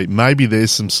 maybe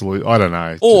there's some solution. I don't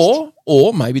know.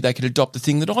 Or maybe they could adopt the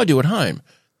thing that I do at home.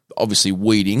 Obviously,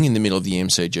 weeding in the middle of the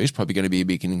MCG is probably going to be a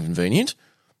bit inconvenient,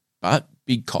 but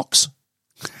big cocks.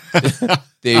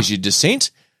 There's your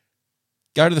dissent.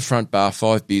 Go to the front bar,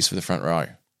 5 beers for the front row.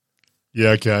 Yeah,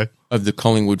 okay. Of the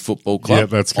Collingwood Football Club. Yeah,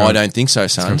 that's I don't think so,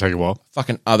 son. It's going to take a while.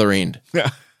 Fucking other end.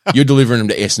 You're delivering them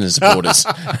to Essendon supporters.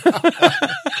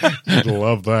 You'd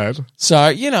love that. So,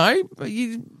 I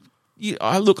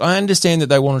understand that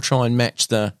they want to try and match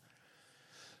I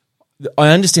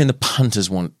understand the punters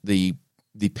want the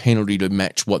penalty to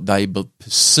match what they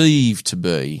perceive to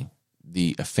be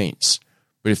the offence.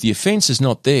 But if the offence is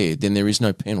not there, then there is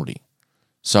no penalty.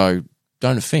 So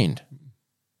don't offend.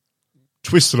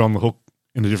 Twist it on the hook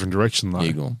in a different direction, though.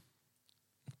 Eagle.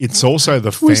 It's also the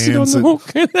Twist it on fans the hook.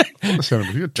 That's going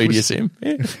to be good. BDSM.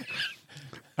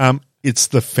 Yeah. It's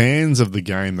the fans of the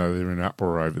game, though, that are in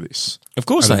uproar over this. Of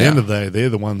course and they at the end are. of the day, they're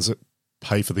the ones that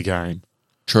pay for the game.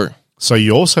 True. So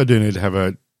you also do need to have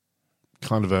a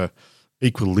kind of a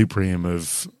equilibrium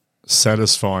of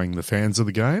satisfying the fans of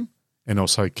the game and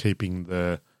also keeping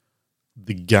the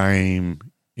game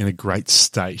in a great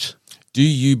state. Do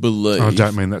you believe... I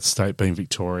don't mean that state being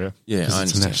Victoria. Yeah, I it's a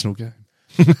understand. national game.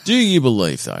 Do you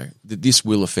believe, though, that this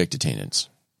will affect attendance?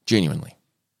 Genuinely.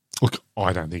 Look,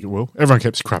 I don't think it will. Everyone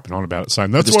keeps crapping on about it,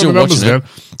 saying that's They're why still the numbers watching down.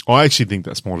 I actually think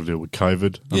that's more to do with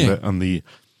COVID and the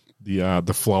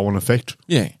flow-on effect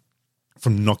Yeah,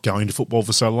 from not going to football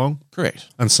for so long, correct.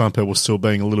 and some people still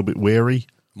being a little bit wary.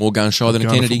 More gun shy than a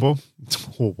going to Kennedy. football.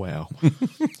 Oh wow!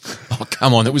 Oh,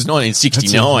 come on. It was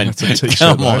 1969. That's a t-shirt,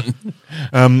 Come though.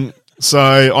 on. So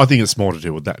I think it's more to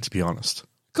do with that, to be honest.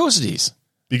 Of course it is.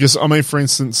 Because, I mean, for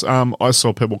instance, I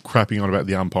saw people crapping on about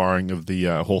the umpiring of the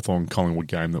Hawthorn-Collingwood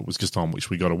game that was just on, which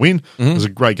we got a win. It was a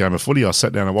great game of footy. I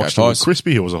sat down and watched it with Pies.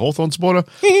 Crispy, who was a Hawthorn supporter,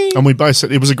 and we both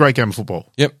said it was a great game of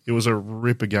football. Yep. It was a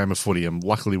ripper game of footy, and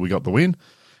luckily we got the win.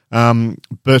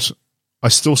 But I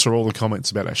still saw all the comments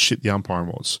about how shit the umpiring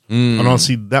was. And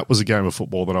honestly, that was a game of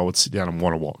football that I would sit down and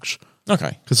want to watch.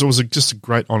 Okay. Because it was just a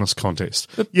great, honest contest.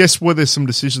 Yes, were there some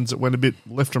decisions that went a bit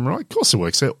left and right? Of course there were,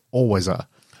 'cause there always are.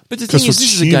 But the 'Cause thing is, it's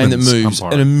this is a game that humans moves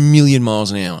umpiring. at 1,000,000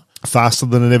 miles an hour. Faster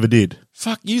than it ever did.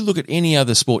 Fuck, you look at any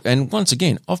other sport, and once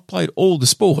again, I've played all the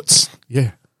sports.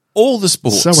 Yeah. All the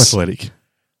sports. So athletic.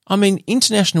 I mean,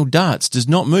 international darts does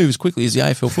not move as quickly as the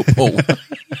AFL football.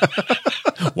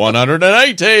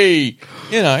 180!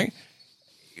 You know,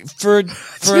 for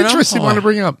It's an an interesting umpire, one to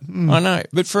bring up. I know,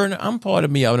 but for an umpire to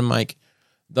be able to make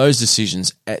those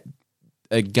decisions at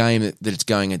a game that it's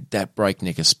going at that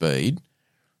breakneck of speed,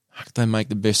 they make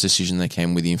the best decision they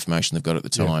can with the information they've got at the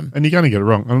time. And you're going to get it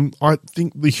wrong. And I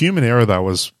think the human error, though,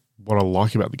 is what I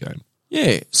like about the game.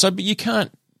 Yeah. So, but you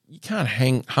can't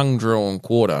hung, draw, and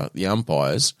quarter the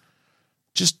umpires.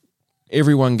 Just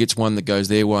everyone gets one that goes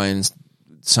their way, and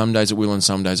some days it will and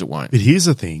some days it won't. But here's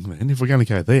the thing, man, if we're going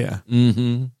to go there,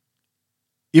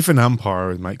 if an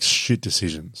umpire makes shit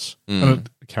decisions, and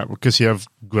because you have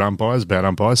good umpires, bad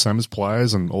umpires, same as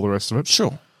players and all the rest of it,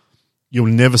 Sure. you'll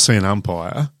never see an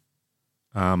umpire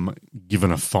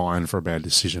given a fine for a bad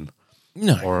decision.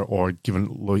 No. Or given,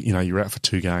 you're out for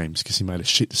 2 games because he made a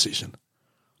shit decision.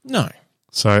 No.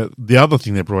 So the other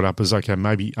thing they brought up is, okay,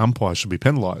 maybe umpires should be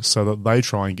penalised so that they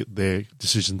try and get their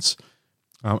decisions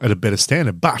at a better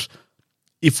standard. But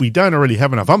if we don't already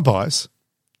have enough umpires,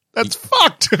 that's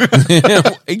fucked.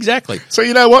 Exactly. So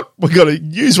you know what? We've got to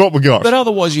use what we got. But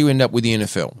otherwise you end up with the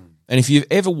NFL. And if you've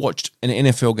ever watched an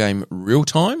NFL game real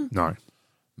time, No.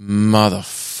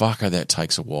 motherfucker, that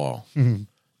takes a while.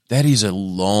 That is a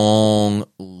long,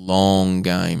 long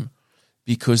game.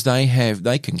 because they can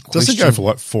Doesn't question. it go for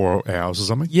like 4 hours or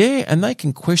something? Yeah, and they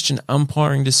can question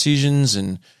umpiring decisions,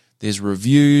 and there's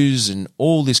reviews and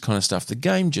all this kind of stuff. The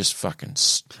game just fucking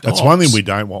stops. That's one thing we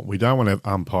don't want. We don't want to have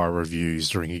umpire reviews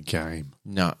during a game.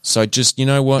 No. So just, you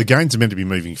know what? The game's meant to be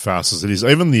moving fast as it is.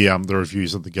 Even the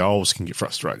reviews of the goals can get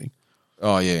frustrating.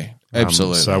 Oh, yeah,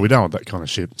 absolutely. So we don't want that kind of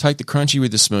shit. Take the crunchy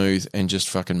with the smooth and just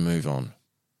fucking move on.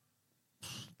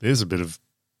 There's a bit of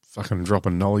fucking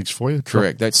dropping knowledge for you.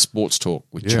 Correct. That's sports talk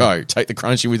with Yeah. Joe. Take the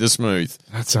crunchy with the smooth.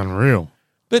 That's unreal.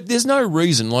 But there's no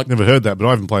reason, like... Never heard that, but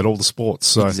I haven't played all the sports.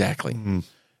 So. Exactly.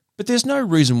 But there's no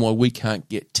reason why we can't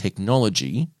get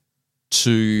technology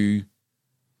to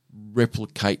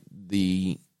replicate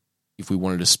if we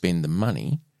wanted to spend the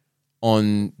money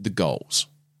on the goals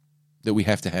that we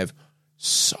have to have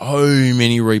so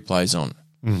many replays on.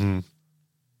 Mm-hmm.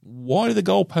 Why do the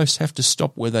goalposts have to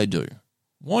stop where they do?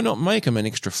 Why not make them an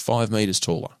extra 5 metres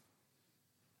taller?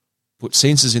 Put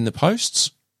sensors in the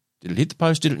posts. Did it hit the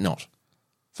post? Did it not?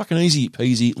 Fucking easy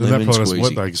peasy, Then lemon that probably doesn't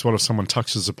work squeezy. though, because what if someone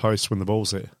touches the post when the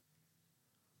ball's there?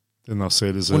 Then they'll see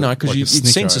it as a Well, no, because like a it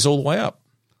snicko. sensors all the way up.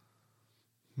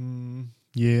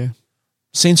 Yeah.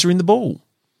 Sensor in the ball.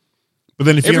 But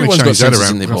then if you're going to Everyone's change got that sensors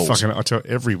in around, their balls. I tell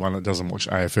everyone that doesn't watch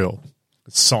AFL,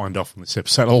 it's signed off on this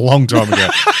episode a long time ago.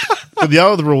 But the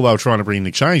other rule they were trying to bring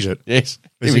to change it Yes.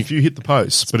 is if you hit the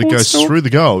post, but it Sports goes talk. through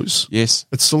the goals, Yes.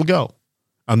 it's still a goal.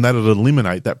 And that'll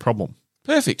eliminate that problem.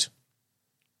 Perfect.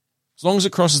 As long as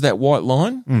it crosses that white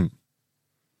line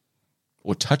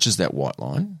or touches that white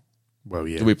line. Well,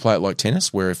 yeah. Do we play it like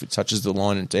tennis where if it touches the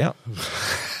line, it's out?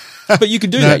 But you can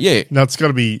do that, yeah. No, it's got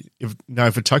to be, if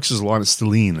it touches the line, it's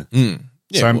still in.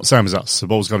 Yeah, Same as us. The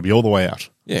ball's got to be all the way out.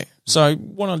 yeah. So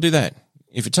why not do that?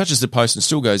 If it touches the post and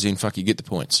still goes in, fuck, you get the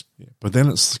points. Yeah. But then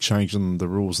it's changing the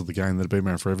rules of the game that have been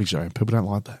around forever, Joe. People don't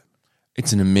like that.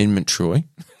 It's an amendment, Troy.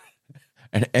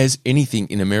 And as anything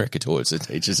in America towards it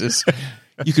teaches us,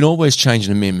 you can always change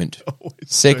an amendment,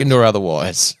 second or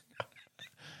otherwise.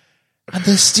 And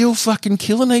they're still fucking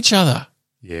killing each other.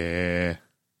 Yeah.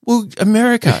 Well,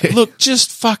 America, look,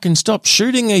 just fucking stop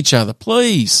shooting each other,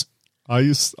 please. I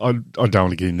don't want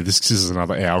to get into this because this is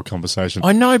another hour conversation.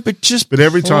 I know, but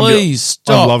Every time please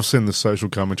I stop. love seeing the social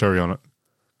commentary on it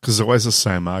because it's always the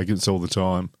same arguments all the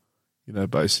time. You know,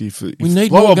 basically, We need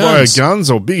blah, more blah, blah, guns.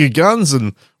 guns or bigger guns,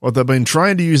 and what they've been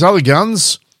trained to use other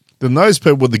guns, then those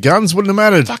people with the guns wouldn't have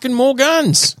mattered. Fucking more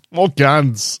guns. More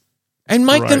guns. And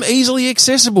make them Right. easily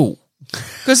accessible.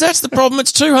 Because that's the problem.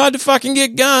 It's too hard to fucking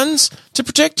get guns to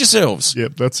protect yourselves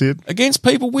Yep, that's it. against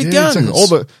people with Yeah, guns.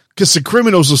 exactly. Because the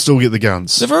criminals will still get the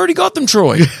guns. They've already got them,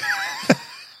 Troy.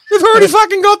 They've already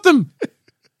fucking got them.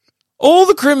 All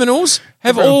the criminals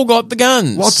have all got the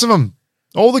guns. Lots of them.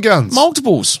 All the guns.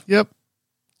 Multiples. Yep.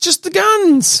 Just the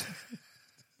guns.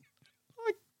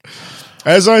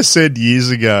 As I said years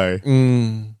ago,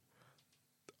 Mm.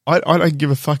 I don't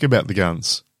give a fuck about the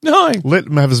guns. No. Let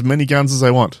them have as many guns as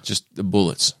they want. Just the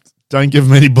bullets. Don't give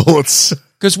them any bullets.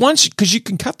 Because you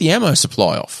can cut the ammo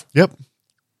supply off. Yep.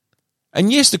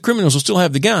 And yes, the criminals will still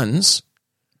have the guns.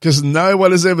 Because no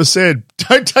one has ever said,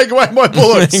 don't take away my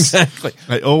bullets. Exactly.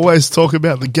 They always talk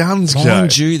about the guns, Joe.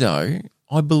 Mind you, though,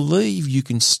 I believe you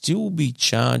can still be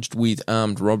charged with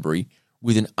armed robbery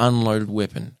with an unloaded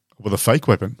weapon. With a fake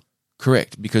weapon.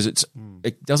 Correct, because it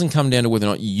doesn't come down to whether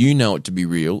or not you know it to be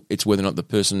real. It's whether or not the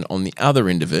person on the other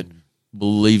end of it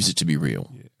believes it to be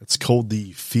real. It's called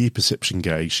the fear perception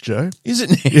gauge, Joe. Is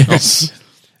it now? Yes.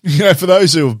 You know, for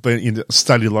those who have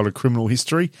studied a lot of criminal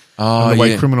history and the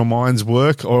way criminal minds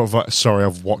work,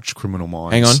 I've watched Criminal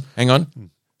Minds. Hang on.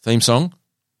 Theme song.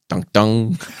 Dun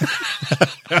dun.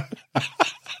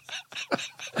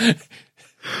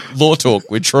 Law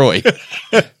Talk with Troy.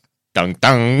 Dun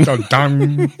dun. Dun,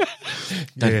 dun. Dun,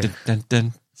 Yeah. dun, dun,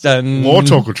 dun, dun, Law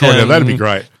Talk with Troy, now that'd be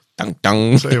great. Dun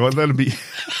dun. Tell you what,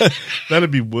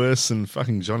 that'd be worse than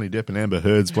fucking Johnny Depp and Amber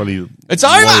Heard's bloody It's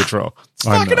over. lawyer trial. It's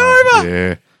I fucking know, over.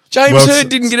 Yeah. James Well, Heard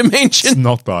didn't get a It's mention,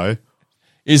 not though,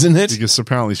 isn't it? because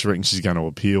apparently she reckons she's going to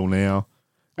appeal now.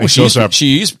 Well,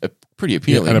 she is pretty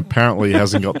appealing. and apparently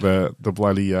hasn't got the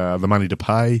bloody the money to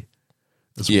pay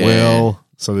as Yeah. well.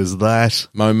 So there's that.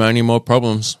 More money, more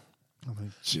problems.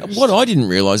 Just- What I didn't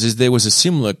realise is there was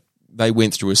they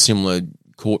went through a similar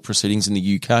court proceedings in the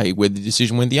UK where the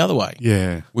decision went the other way,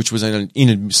 Yeah. which was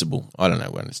inadmissible. I don't know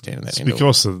where I understand that. It's end of it.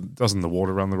 because doesn't the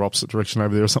water run the opposite direction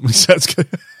over there or something? So it's good.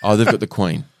 Oh, they've got the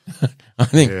Queen. I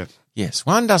think, Yeah. yes,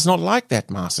 one does not like that,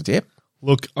 Master Depp.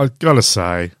 Look, I've got to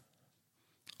say,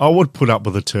 I would put up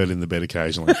with a turd in the bed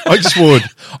occasionally. I just would.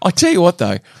 I tell you what,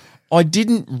 though, I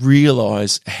didn't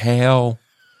realise how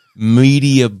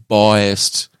media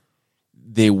biased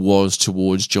there was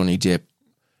towards Johnny Depp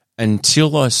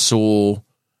until I saw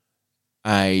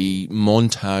a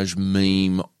montage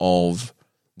meme of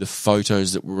the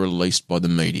photos that were released by the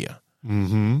media.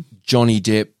 Mm-hmm. Johnny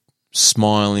Depp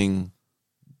smiling,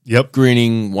 Yep.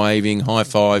 grinning, waving,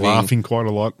 high-fiving. Laughing quite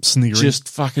a lot, sneering. Just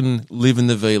fucking living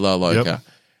the Vila Loca. Yep.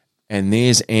 And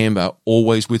there's Amber,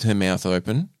 always with her mouth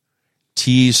open,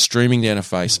 tears streaming down her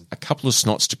face, a couple of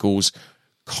snotsticles,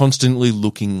 constantly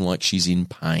looking like she's in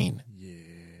pain. Yeah.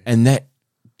 And that,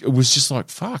 it was just like,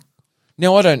 fuck.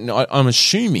 Now, I don't know. I'm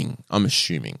assuming,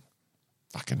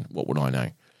 fucking, what would I know?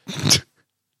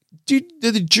 Dude,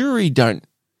 the jury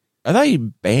are they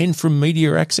banned from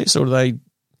media access, or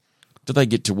do they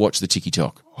get to watch the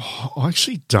ticky-tock? Oh, I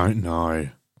actually don't know.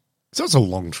 So it's a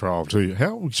long trial too.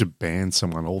 How would you ban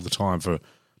someone all the time for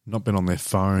not being on their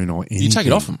phone or anything? You take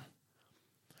it off them.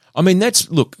 I mean,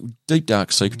 look, deep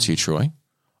dark secrets here, Troy.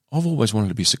 I've always wanted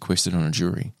to be sequestered on a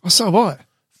jury. Oh, so what?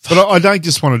 But I don't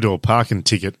just want to do a parking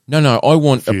ticket. No, I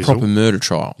want Refusal. a proper murder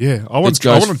trial. Yeah, I want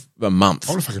a month.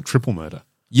 I want a fucking triple murder.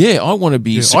 Yeah, I want to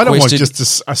be sequestered. I don't want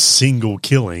just a single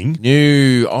killing.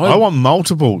 No, I want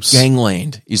multiples.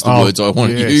 Gangland is the words I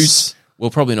want to yes. use.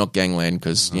 Well, probably not gangland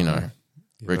because,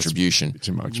 retribution.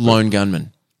 Too much. Lone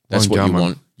gunman. That's Lone what gunman. you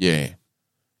want. Yeah.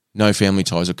 No family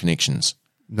ties or connections.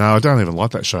 No, I don't even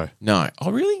like that show. No.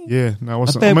 Oh, really? Yeah, no, it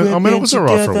wasn't. I mean, it was all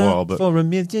right for a while, but for a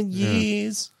million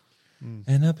years.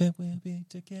 And I bet we'll be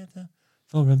together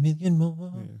for a million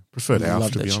more. Yeah. preferred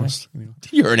Alf, to be honest. Anyway.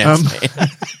 You're an Alf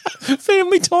man.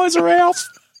 Family ties are Alf.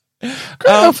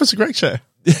 Alf was a great show.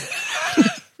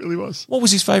 really was. What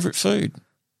was his favourite food?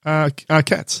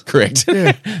 Cats. Correct.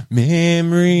 Yeah.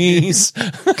 Memories.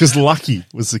 Because Lucky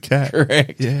was the cat.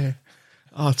 Correct. Yeah.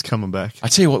 Oh, it's coming back. I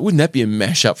tell you what, wouldn't that be a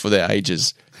mashup for their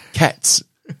ages? Cats,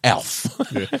 Alf.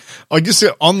 Yeah. I guess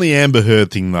on the Amber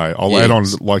Heard thing, though, I'll Yeah. add on,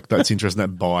 that's interesting,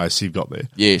 that bias you've got there.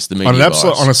 Yes, the On media an bias.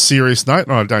 on a serious note,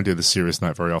 no, I don't do the serious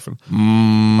note very often.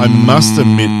 I must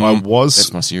admit, I was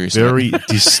That's my serious very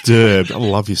disturbed. I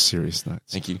love your serious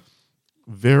notes. Thank you.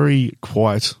 Very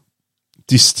quite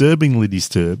disturbingly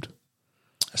disturbed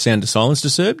Sound of silence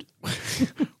disturbed?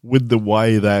 with the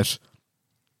way that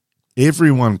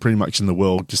everyone pretty much in the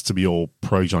world just to be all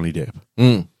pro Johnny Depp.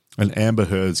 And Amber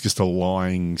Heard's just a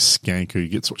lying skank who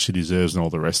gets what she deserves and all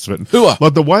the rest of it. Hooah.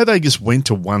 Like the way they just went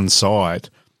to one side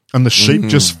and the sheep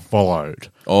just followed.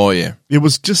 Oh, yeah. It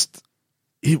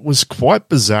was quite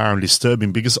bizarre and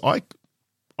disturbing because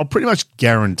I'll pretty much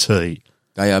guarantee.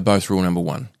 They are both rule number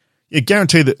one. Yeah,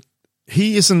 guarantee that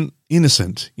he isn't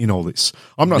innocent in all this.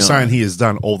 I'm not No. saying he has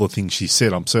done all the things she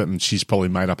said. I'm certain she's probably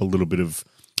made up a little bit of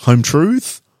home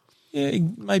truth. Yeah,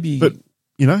 maybe. But,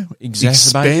 Exacerbated.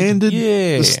 expanded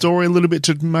Yeah. the story a little bit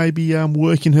to maybe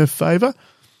work in her favour.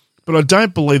 But I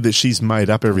don't believe that she's made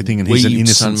up everything and he's an weaved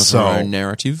some innocent of her soul. own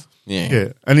narrative. Yeah. Yeah,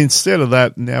 and instead of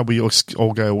that, now we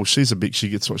all go, well, she's a bitch, she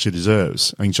gets what she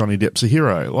deserves, and Johnny Depp's a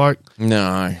hero. Like,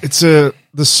 No. it's the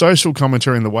social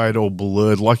commentary and the way it all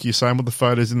blurred, like you're saying with the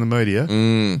photos in the media.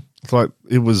 It's like,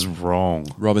 it was wrong.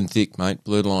 Robin Thicke, mate.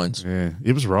 Blurred lines. Yeah,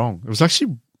 it was wrong. It was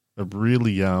actually a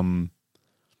really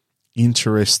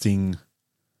interesting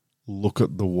look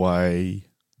at the way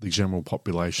the general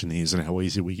population is and how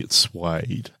easy we get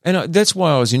swayed. And that's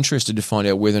why I was interested to find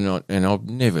out whether or not, and I'll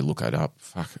never look it up,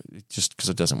 just because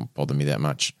it doesn't bother me that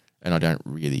much, and I don't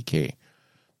really care.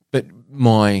 But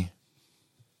my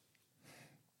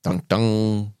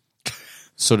dun-dun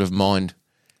sort of mind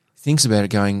thinks about it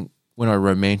going, when I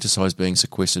romanticize being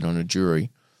sequestered on a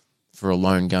jury for a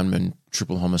lone gunman,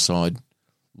 triple homicide,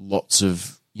 lots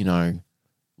of,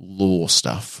 law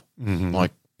stuff,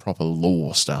 like proper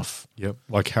law stuff. Yep,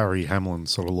 like Harry Hamlin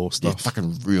sort of law Yeah, stuff.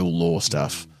 fucking real law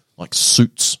stuff, like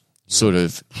Suits, sort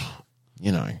of,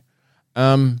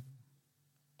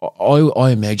 I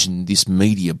imagine this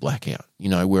media blackout,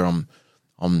 where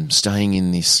I'm staying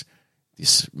in this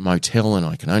motel and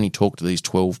I can only talk to these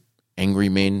 12 angry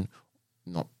men.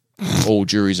 Not all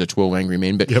juries are 12 angry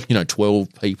men, but 12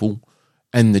 people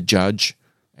and the judge,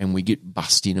 and we get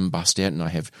bussed in and bussed out, and I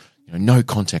have no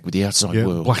contact with the outside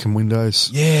world. Blackened windows.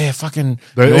 Yeah, fucking.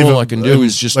 All I can do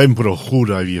is just They even put a hood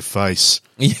over your face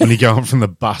when you're going from the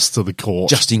bus to the court.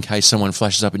 just in case someone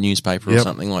flashes up a newspaper or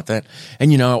something like that.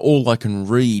 And, all I can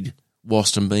read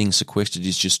whilst I'm being sequestered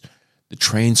is just the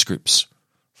transcripts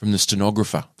from the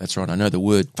stenographer. That's right. I know the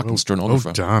word fucking stenographer.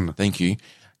 well done. Thank you.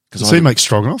 Does he make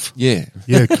stroganoff? Yeah.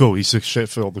 Yeah, cool. He's a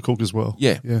chef for the cook as well.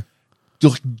 Yeah. Yeah.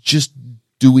 Just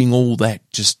doing all that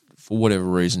just for whatever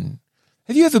reason.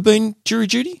 Have you ever been jury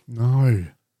duty? No.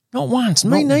 Not once.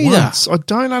 Me Not neither. once. I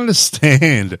don't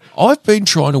understand. I've been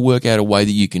trying to work out a way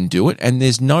that you can do it, and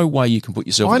there's no way you can put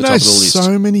yourself I at the know top of the list.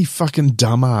 so many fucking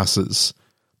dumbasses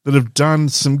that have done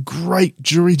some great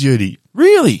jury duty.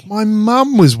 Really? My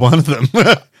mum was one of them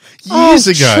years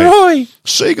ago. Troy.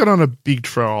 She got on a big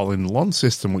trial in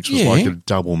Launceston, which was Yeah. like a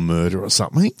double murder or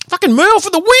something. Fucking Merle for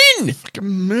the win.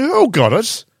 Fucking Mel got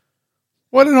it.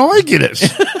 Why didn't I get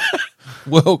it?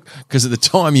 Well, because at the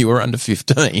time you were under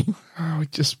 15. I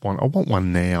want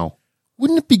one now.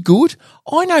 Wouldn't it be good?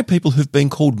 I know people who've been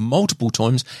called multiple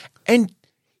times, and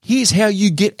here's how you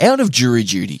get out of jury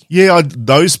duty. Yeah,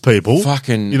 those people.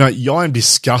 Fucking- You know, I am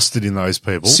disgusted in those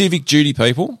people. Civic duty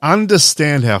people.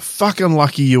 Understand how fucking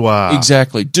lucky you are.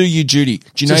 Exactly. Do your duty.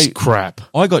 Do you Just know, crap.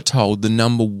 I got told the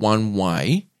number one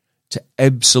way to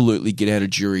absolutely get out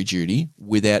of jury duty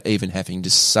without even having to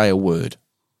say a word.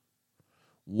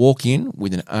 Walk in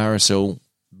with an RSL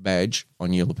badge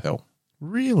on your lapel.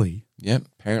 Really? Yep.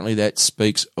 Apparently that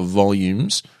speaks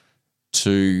volumes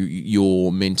to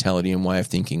your mentality and way of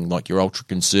thinking, like you're ultra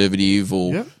conservative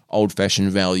or Yep. old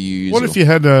fashioned values. What or- if you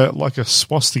had a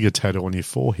swastika tattoo on your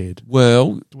forehead?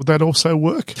 Well, Would that also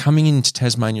work? coming into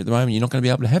Tasmania at the moment, you're not going to be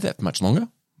able to have that for much longer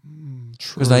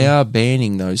because they are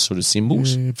banning those sort of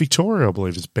symbols. Yeah, Victoria, I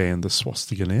believe, has banned the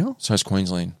swastika now. So is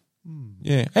Queensland.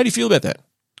 Yeah. How do you feel about that?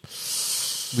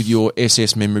 With your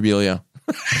SS memorabilia.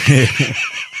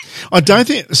 I don't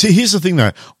think. See, here's the thing,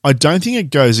 though. I don't think it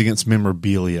goes against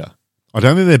memorabilia. I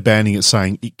don't think they're banning it,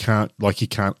 saying it can't, like you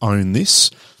can't own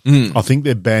this. I think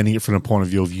they're banning it from a point of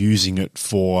view of using it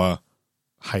for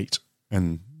hate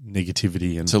and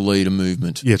negativity and To lead a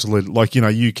movement. to lead. Like, you know,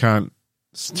 you can't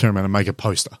turn around and make a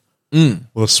poster with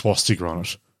a swastika on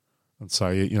it and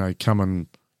say, you know, come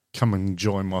and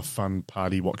join my fun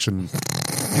party watching,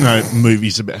 you know,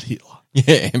 movies about Hitler.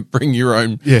 Yeah, and bring your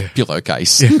own Yeah.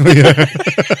 pillowcase.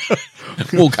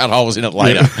 We'll cut holes in it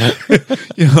later.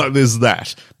 You know, like there's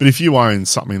that. But if you own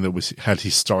something that had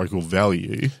historical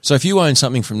value, So if you own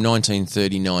something from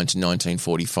 1939 to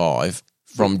 1945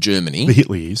 from Germany, the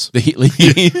Hitler years, the Hitler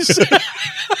years,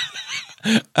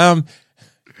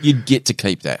 you'd get to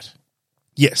keep that.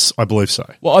 yes, I believe so.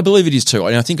 Well, I believe it is too.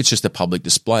 And I think it's just a public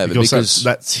display of it because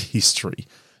that's history.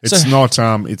 It's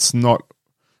not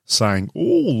saying, "Oh,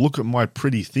 look at my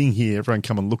pretty thing here. Everyone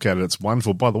come and look at it. It's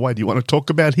wonderful." By the way, do you want to talk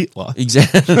about Hitler?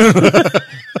 Exactly.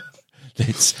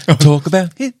 Let's talk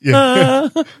about Hitler. Yeah.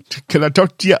 Can I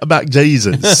talk to you about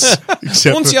Jesus?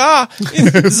 Except Und for- ja,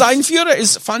 sein Führer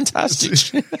is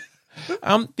fantastic.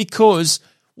 Because,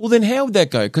 well, then how would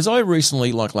that go? Because I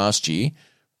recently, like last year,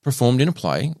 performed in a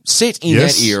play set in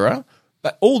Yes. that era,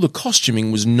 but all the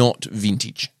costuming was not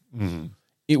vintage.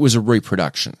 It was a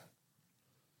reproduction.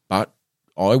 But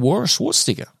I wore a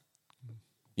swastika,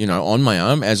 you know, on my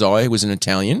arm, as I was an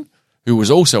Italian who was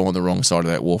also on the wrong side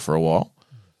of that war for a while,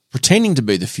 pretending to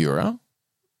be the Führer.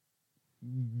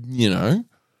 You know,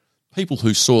 people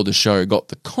who saw the show got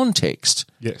the context.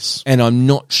 Yes. And I'm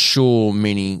not sure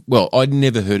I'd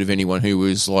never heard of anyone who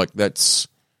was like, that's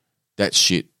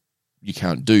shit. You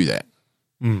can't do that.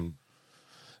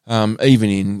 Even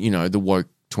in, you know, the woke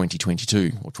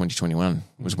 2022 or 2021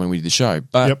 was when we did the show.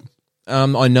 But Yep.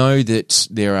 I know that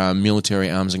there are military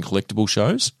arms and collectible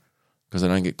shows because they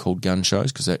don't get called gun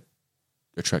shows because that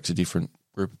attracts a different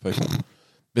group of people.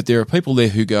 But there are people there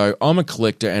who go, I'm a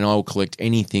collector and I will collect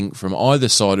anything from either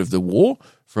side of the war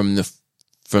from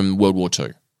World War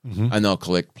II. And they'll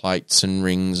collect plates and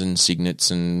rings and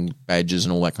signets and badges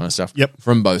and all that kind of stuff Yep.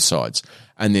 from both sides.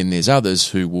 And then there's others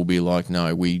who will be like,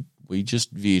 no, we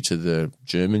just veer to the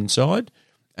German side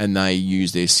and they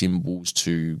use their symbols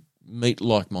to meet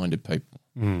like-minded people.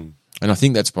 And I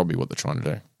think that's probably what they're trying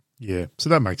to do. Yeah. So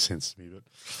that makes sense to me. But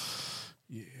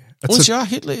yeah, Well, yeah,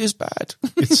 Hitler is bad.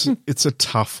 it's a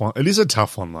tough one. It is a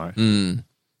tough one though.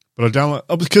 But I don't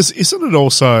like because isn't it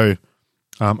also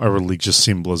a religious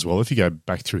symbol as well? If you go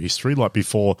back through history, like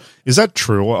before, is that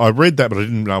true? I read that, but I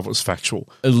didn't know if it was factual.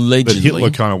 Allegedly. But Hitler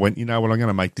kind of went, you know what? I'm going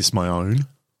to make this my own.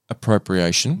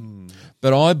 Appropriation.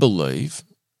 But I believe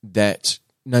that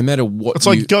no matter what It's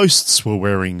like ghosts were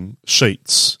wearing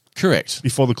sheets Correct.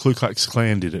 before the Ku Klux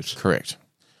Klan did it. Correct.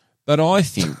 But I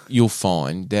think you'll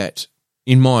find that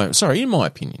in my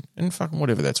opinion, and fucking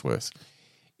whatever that's worth,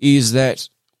 is that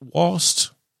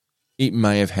whilst it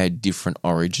may have had different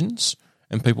origins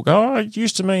and people go, oh, it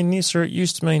used to mean this or it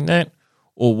used to mean that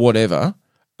or whatever,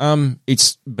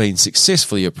 it's been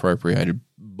successfully appropriated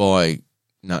by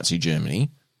Nazi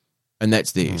Germany and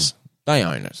that's theirs. They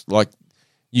own it. Like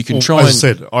you can try As I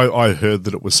and said, I heard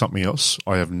that it was something else.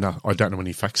 I don't know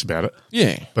any facts about it,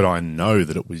 yeah, but I know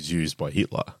that it was used by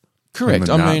Hitler. correct. And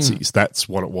the I Nazis. mean, That's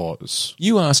what it was.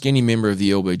 you ask any member of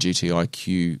the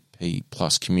LGBTIQP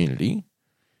plus community,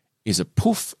 is a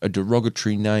poof a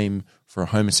derogatory name for a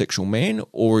homosexual man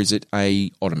or is it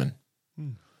a Ottoman?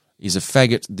 Is a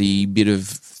faggot the bit of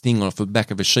thing off the back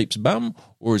of a sheep's bum,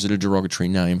 or is it a derogatory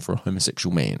name for a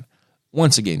homosexual man?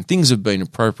 Once again, things have been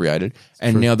appropriated,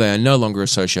 and now they are no longer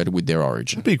associated with their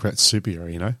origin. It'd be a great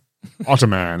superhero, you know.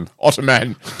 Ottoman.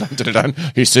 Ottoman. Dun, dun, dun,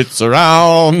 dun. He sits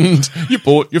around. You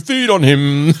put your feet on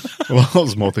him. Well, I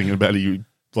was more thinking about he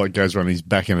like goes around his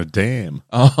back in a dam.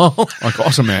 Oh, Like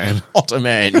Ottoman.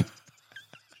 Ottoman.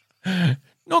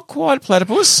 Not quite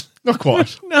platypus. Not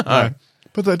quite. No.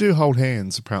 But they do hold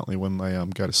hands, apparently, when they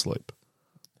go to sleep.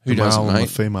 Who The doesn't, male and mate?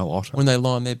 the female otter, When they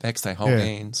lie on their backs, they hold Yeah.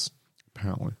 hands.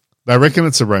 apparently. They reckon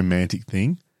it's a romantic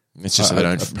thing. It's just so they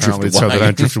don't Apparently drift it's away. so they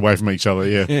don't drift away from each other,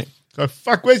 yeah. Yeah. Go,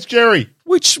 fuck, where's Jerry?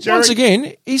 Which, Jerry. once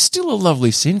again, is still a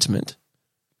lovely sentiment,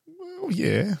 Well,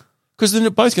 yeah. because then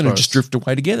they're both going to Suppose. just drift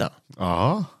away together.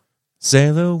 Ah.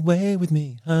 Sail away with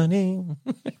me, honey.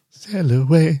 Sail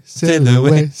away, Sail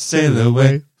away, sail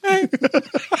away.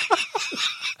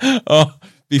 Oh,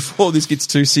 before this gets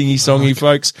too singy-songy,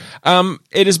 folks,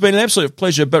 it has been an absolute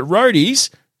pleasure. But roadies,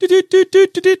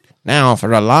 now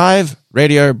for a live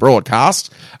radio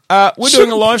broadcast, we're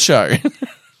doing a live show.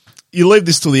 You leave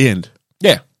this till the end.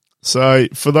 Yeah. So,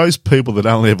 for those people that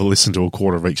only ever listen to a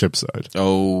quarter of each episode,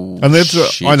 Oh, and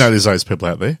shit. I know there's those people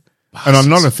out there, and I'm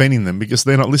not offending them because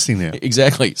they're not listening now,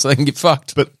 Exactly, so they can get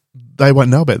fucked. but they won't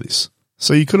know about this.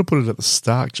 So you could have put it at the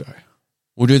start, Joe.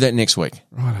 We'll do that next week.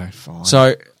 Righto, fine.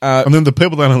 So, And then the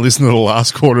people that don't listen to the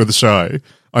last quarter of the show,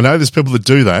 I know there's people that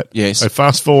do that. Yes. They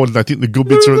fast forward and they think the good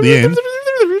bits are at the end.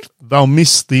 They'll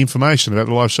miss the information about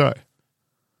the live show.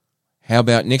 how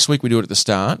about next week we do it at the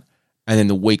start, and then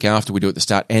the week after we do it at the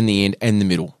start and the end and the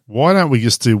middle Why don't we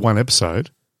just do one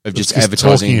episode of just that's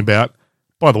advertising talking about,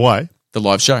 by the way, the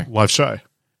live show. live show?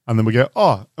 And then we go,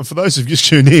 oh, and for those who've just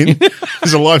tuned in,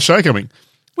 there's a live show coming.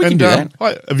 We can and, do that.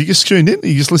 hi, have you just tuned in? Are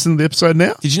you just listening to the episode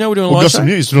now? Did you know we're doing a We've live got show? some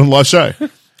news. We're doing a live show.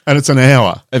 And it's an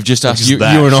hour. Of just us, Just you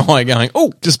that. and I going,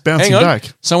 oh, Just bouncing hang on.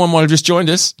 back. Someone might have just joined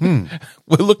us. We're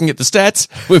looking at the stats.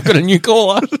 We've got a new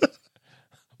caller.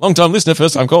 Long time listener,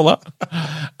 first time caller.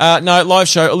 No, live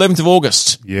show, 11th of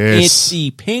August. Yes. It's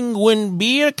the Penguin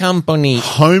Beer Company.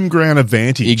 Home ground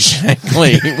advantage.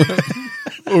 Exactly.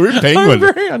 We're in Penguin.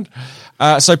 Home ground.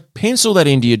 So pencil that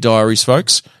into your diaries,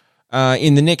 folks.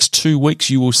 In the next 2 weeks,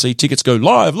 you will see tickets go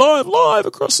live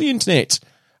across the internet.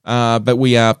 But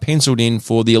we are penciled in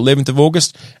for the 11th of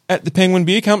August at the Penguin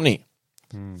Beer Company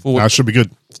for No, it should be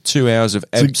good. 2 hours of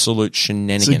absolute It's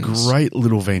shenanigans. a great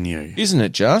little venue. Isn't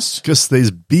it just? Because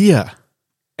there's beer.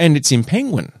 And it's in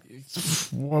Penguin.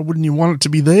 Why wouldn't you want it to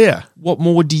be there? What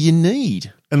more do you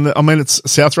need? And it's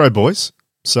South Road boys.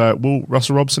 So will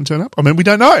Russell Robson turn up? I mean, we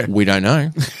don't know. We don't know.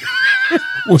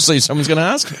 We'll see if someone's going to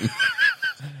ask him.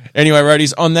 Anyway,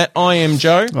 roadies, on that, I am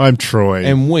Joe, I'm Troy.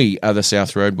 and we are the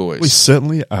South Road Boys. we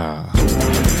certainly are.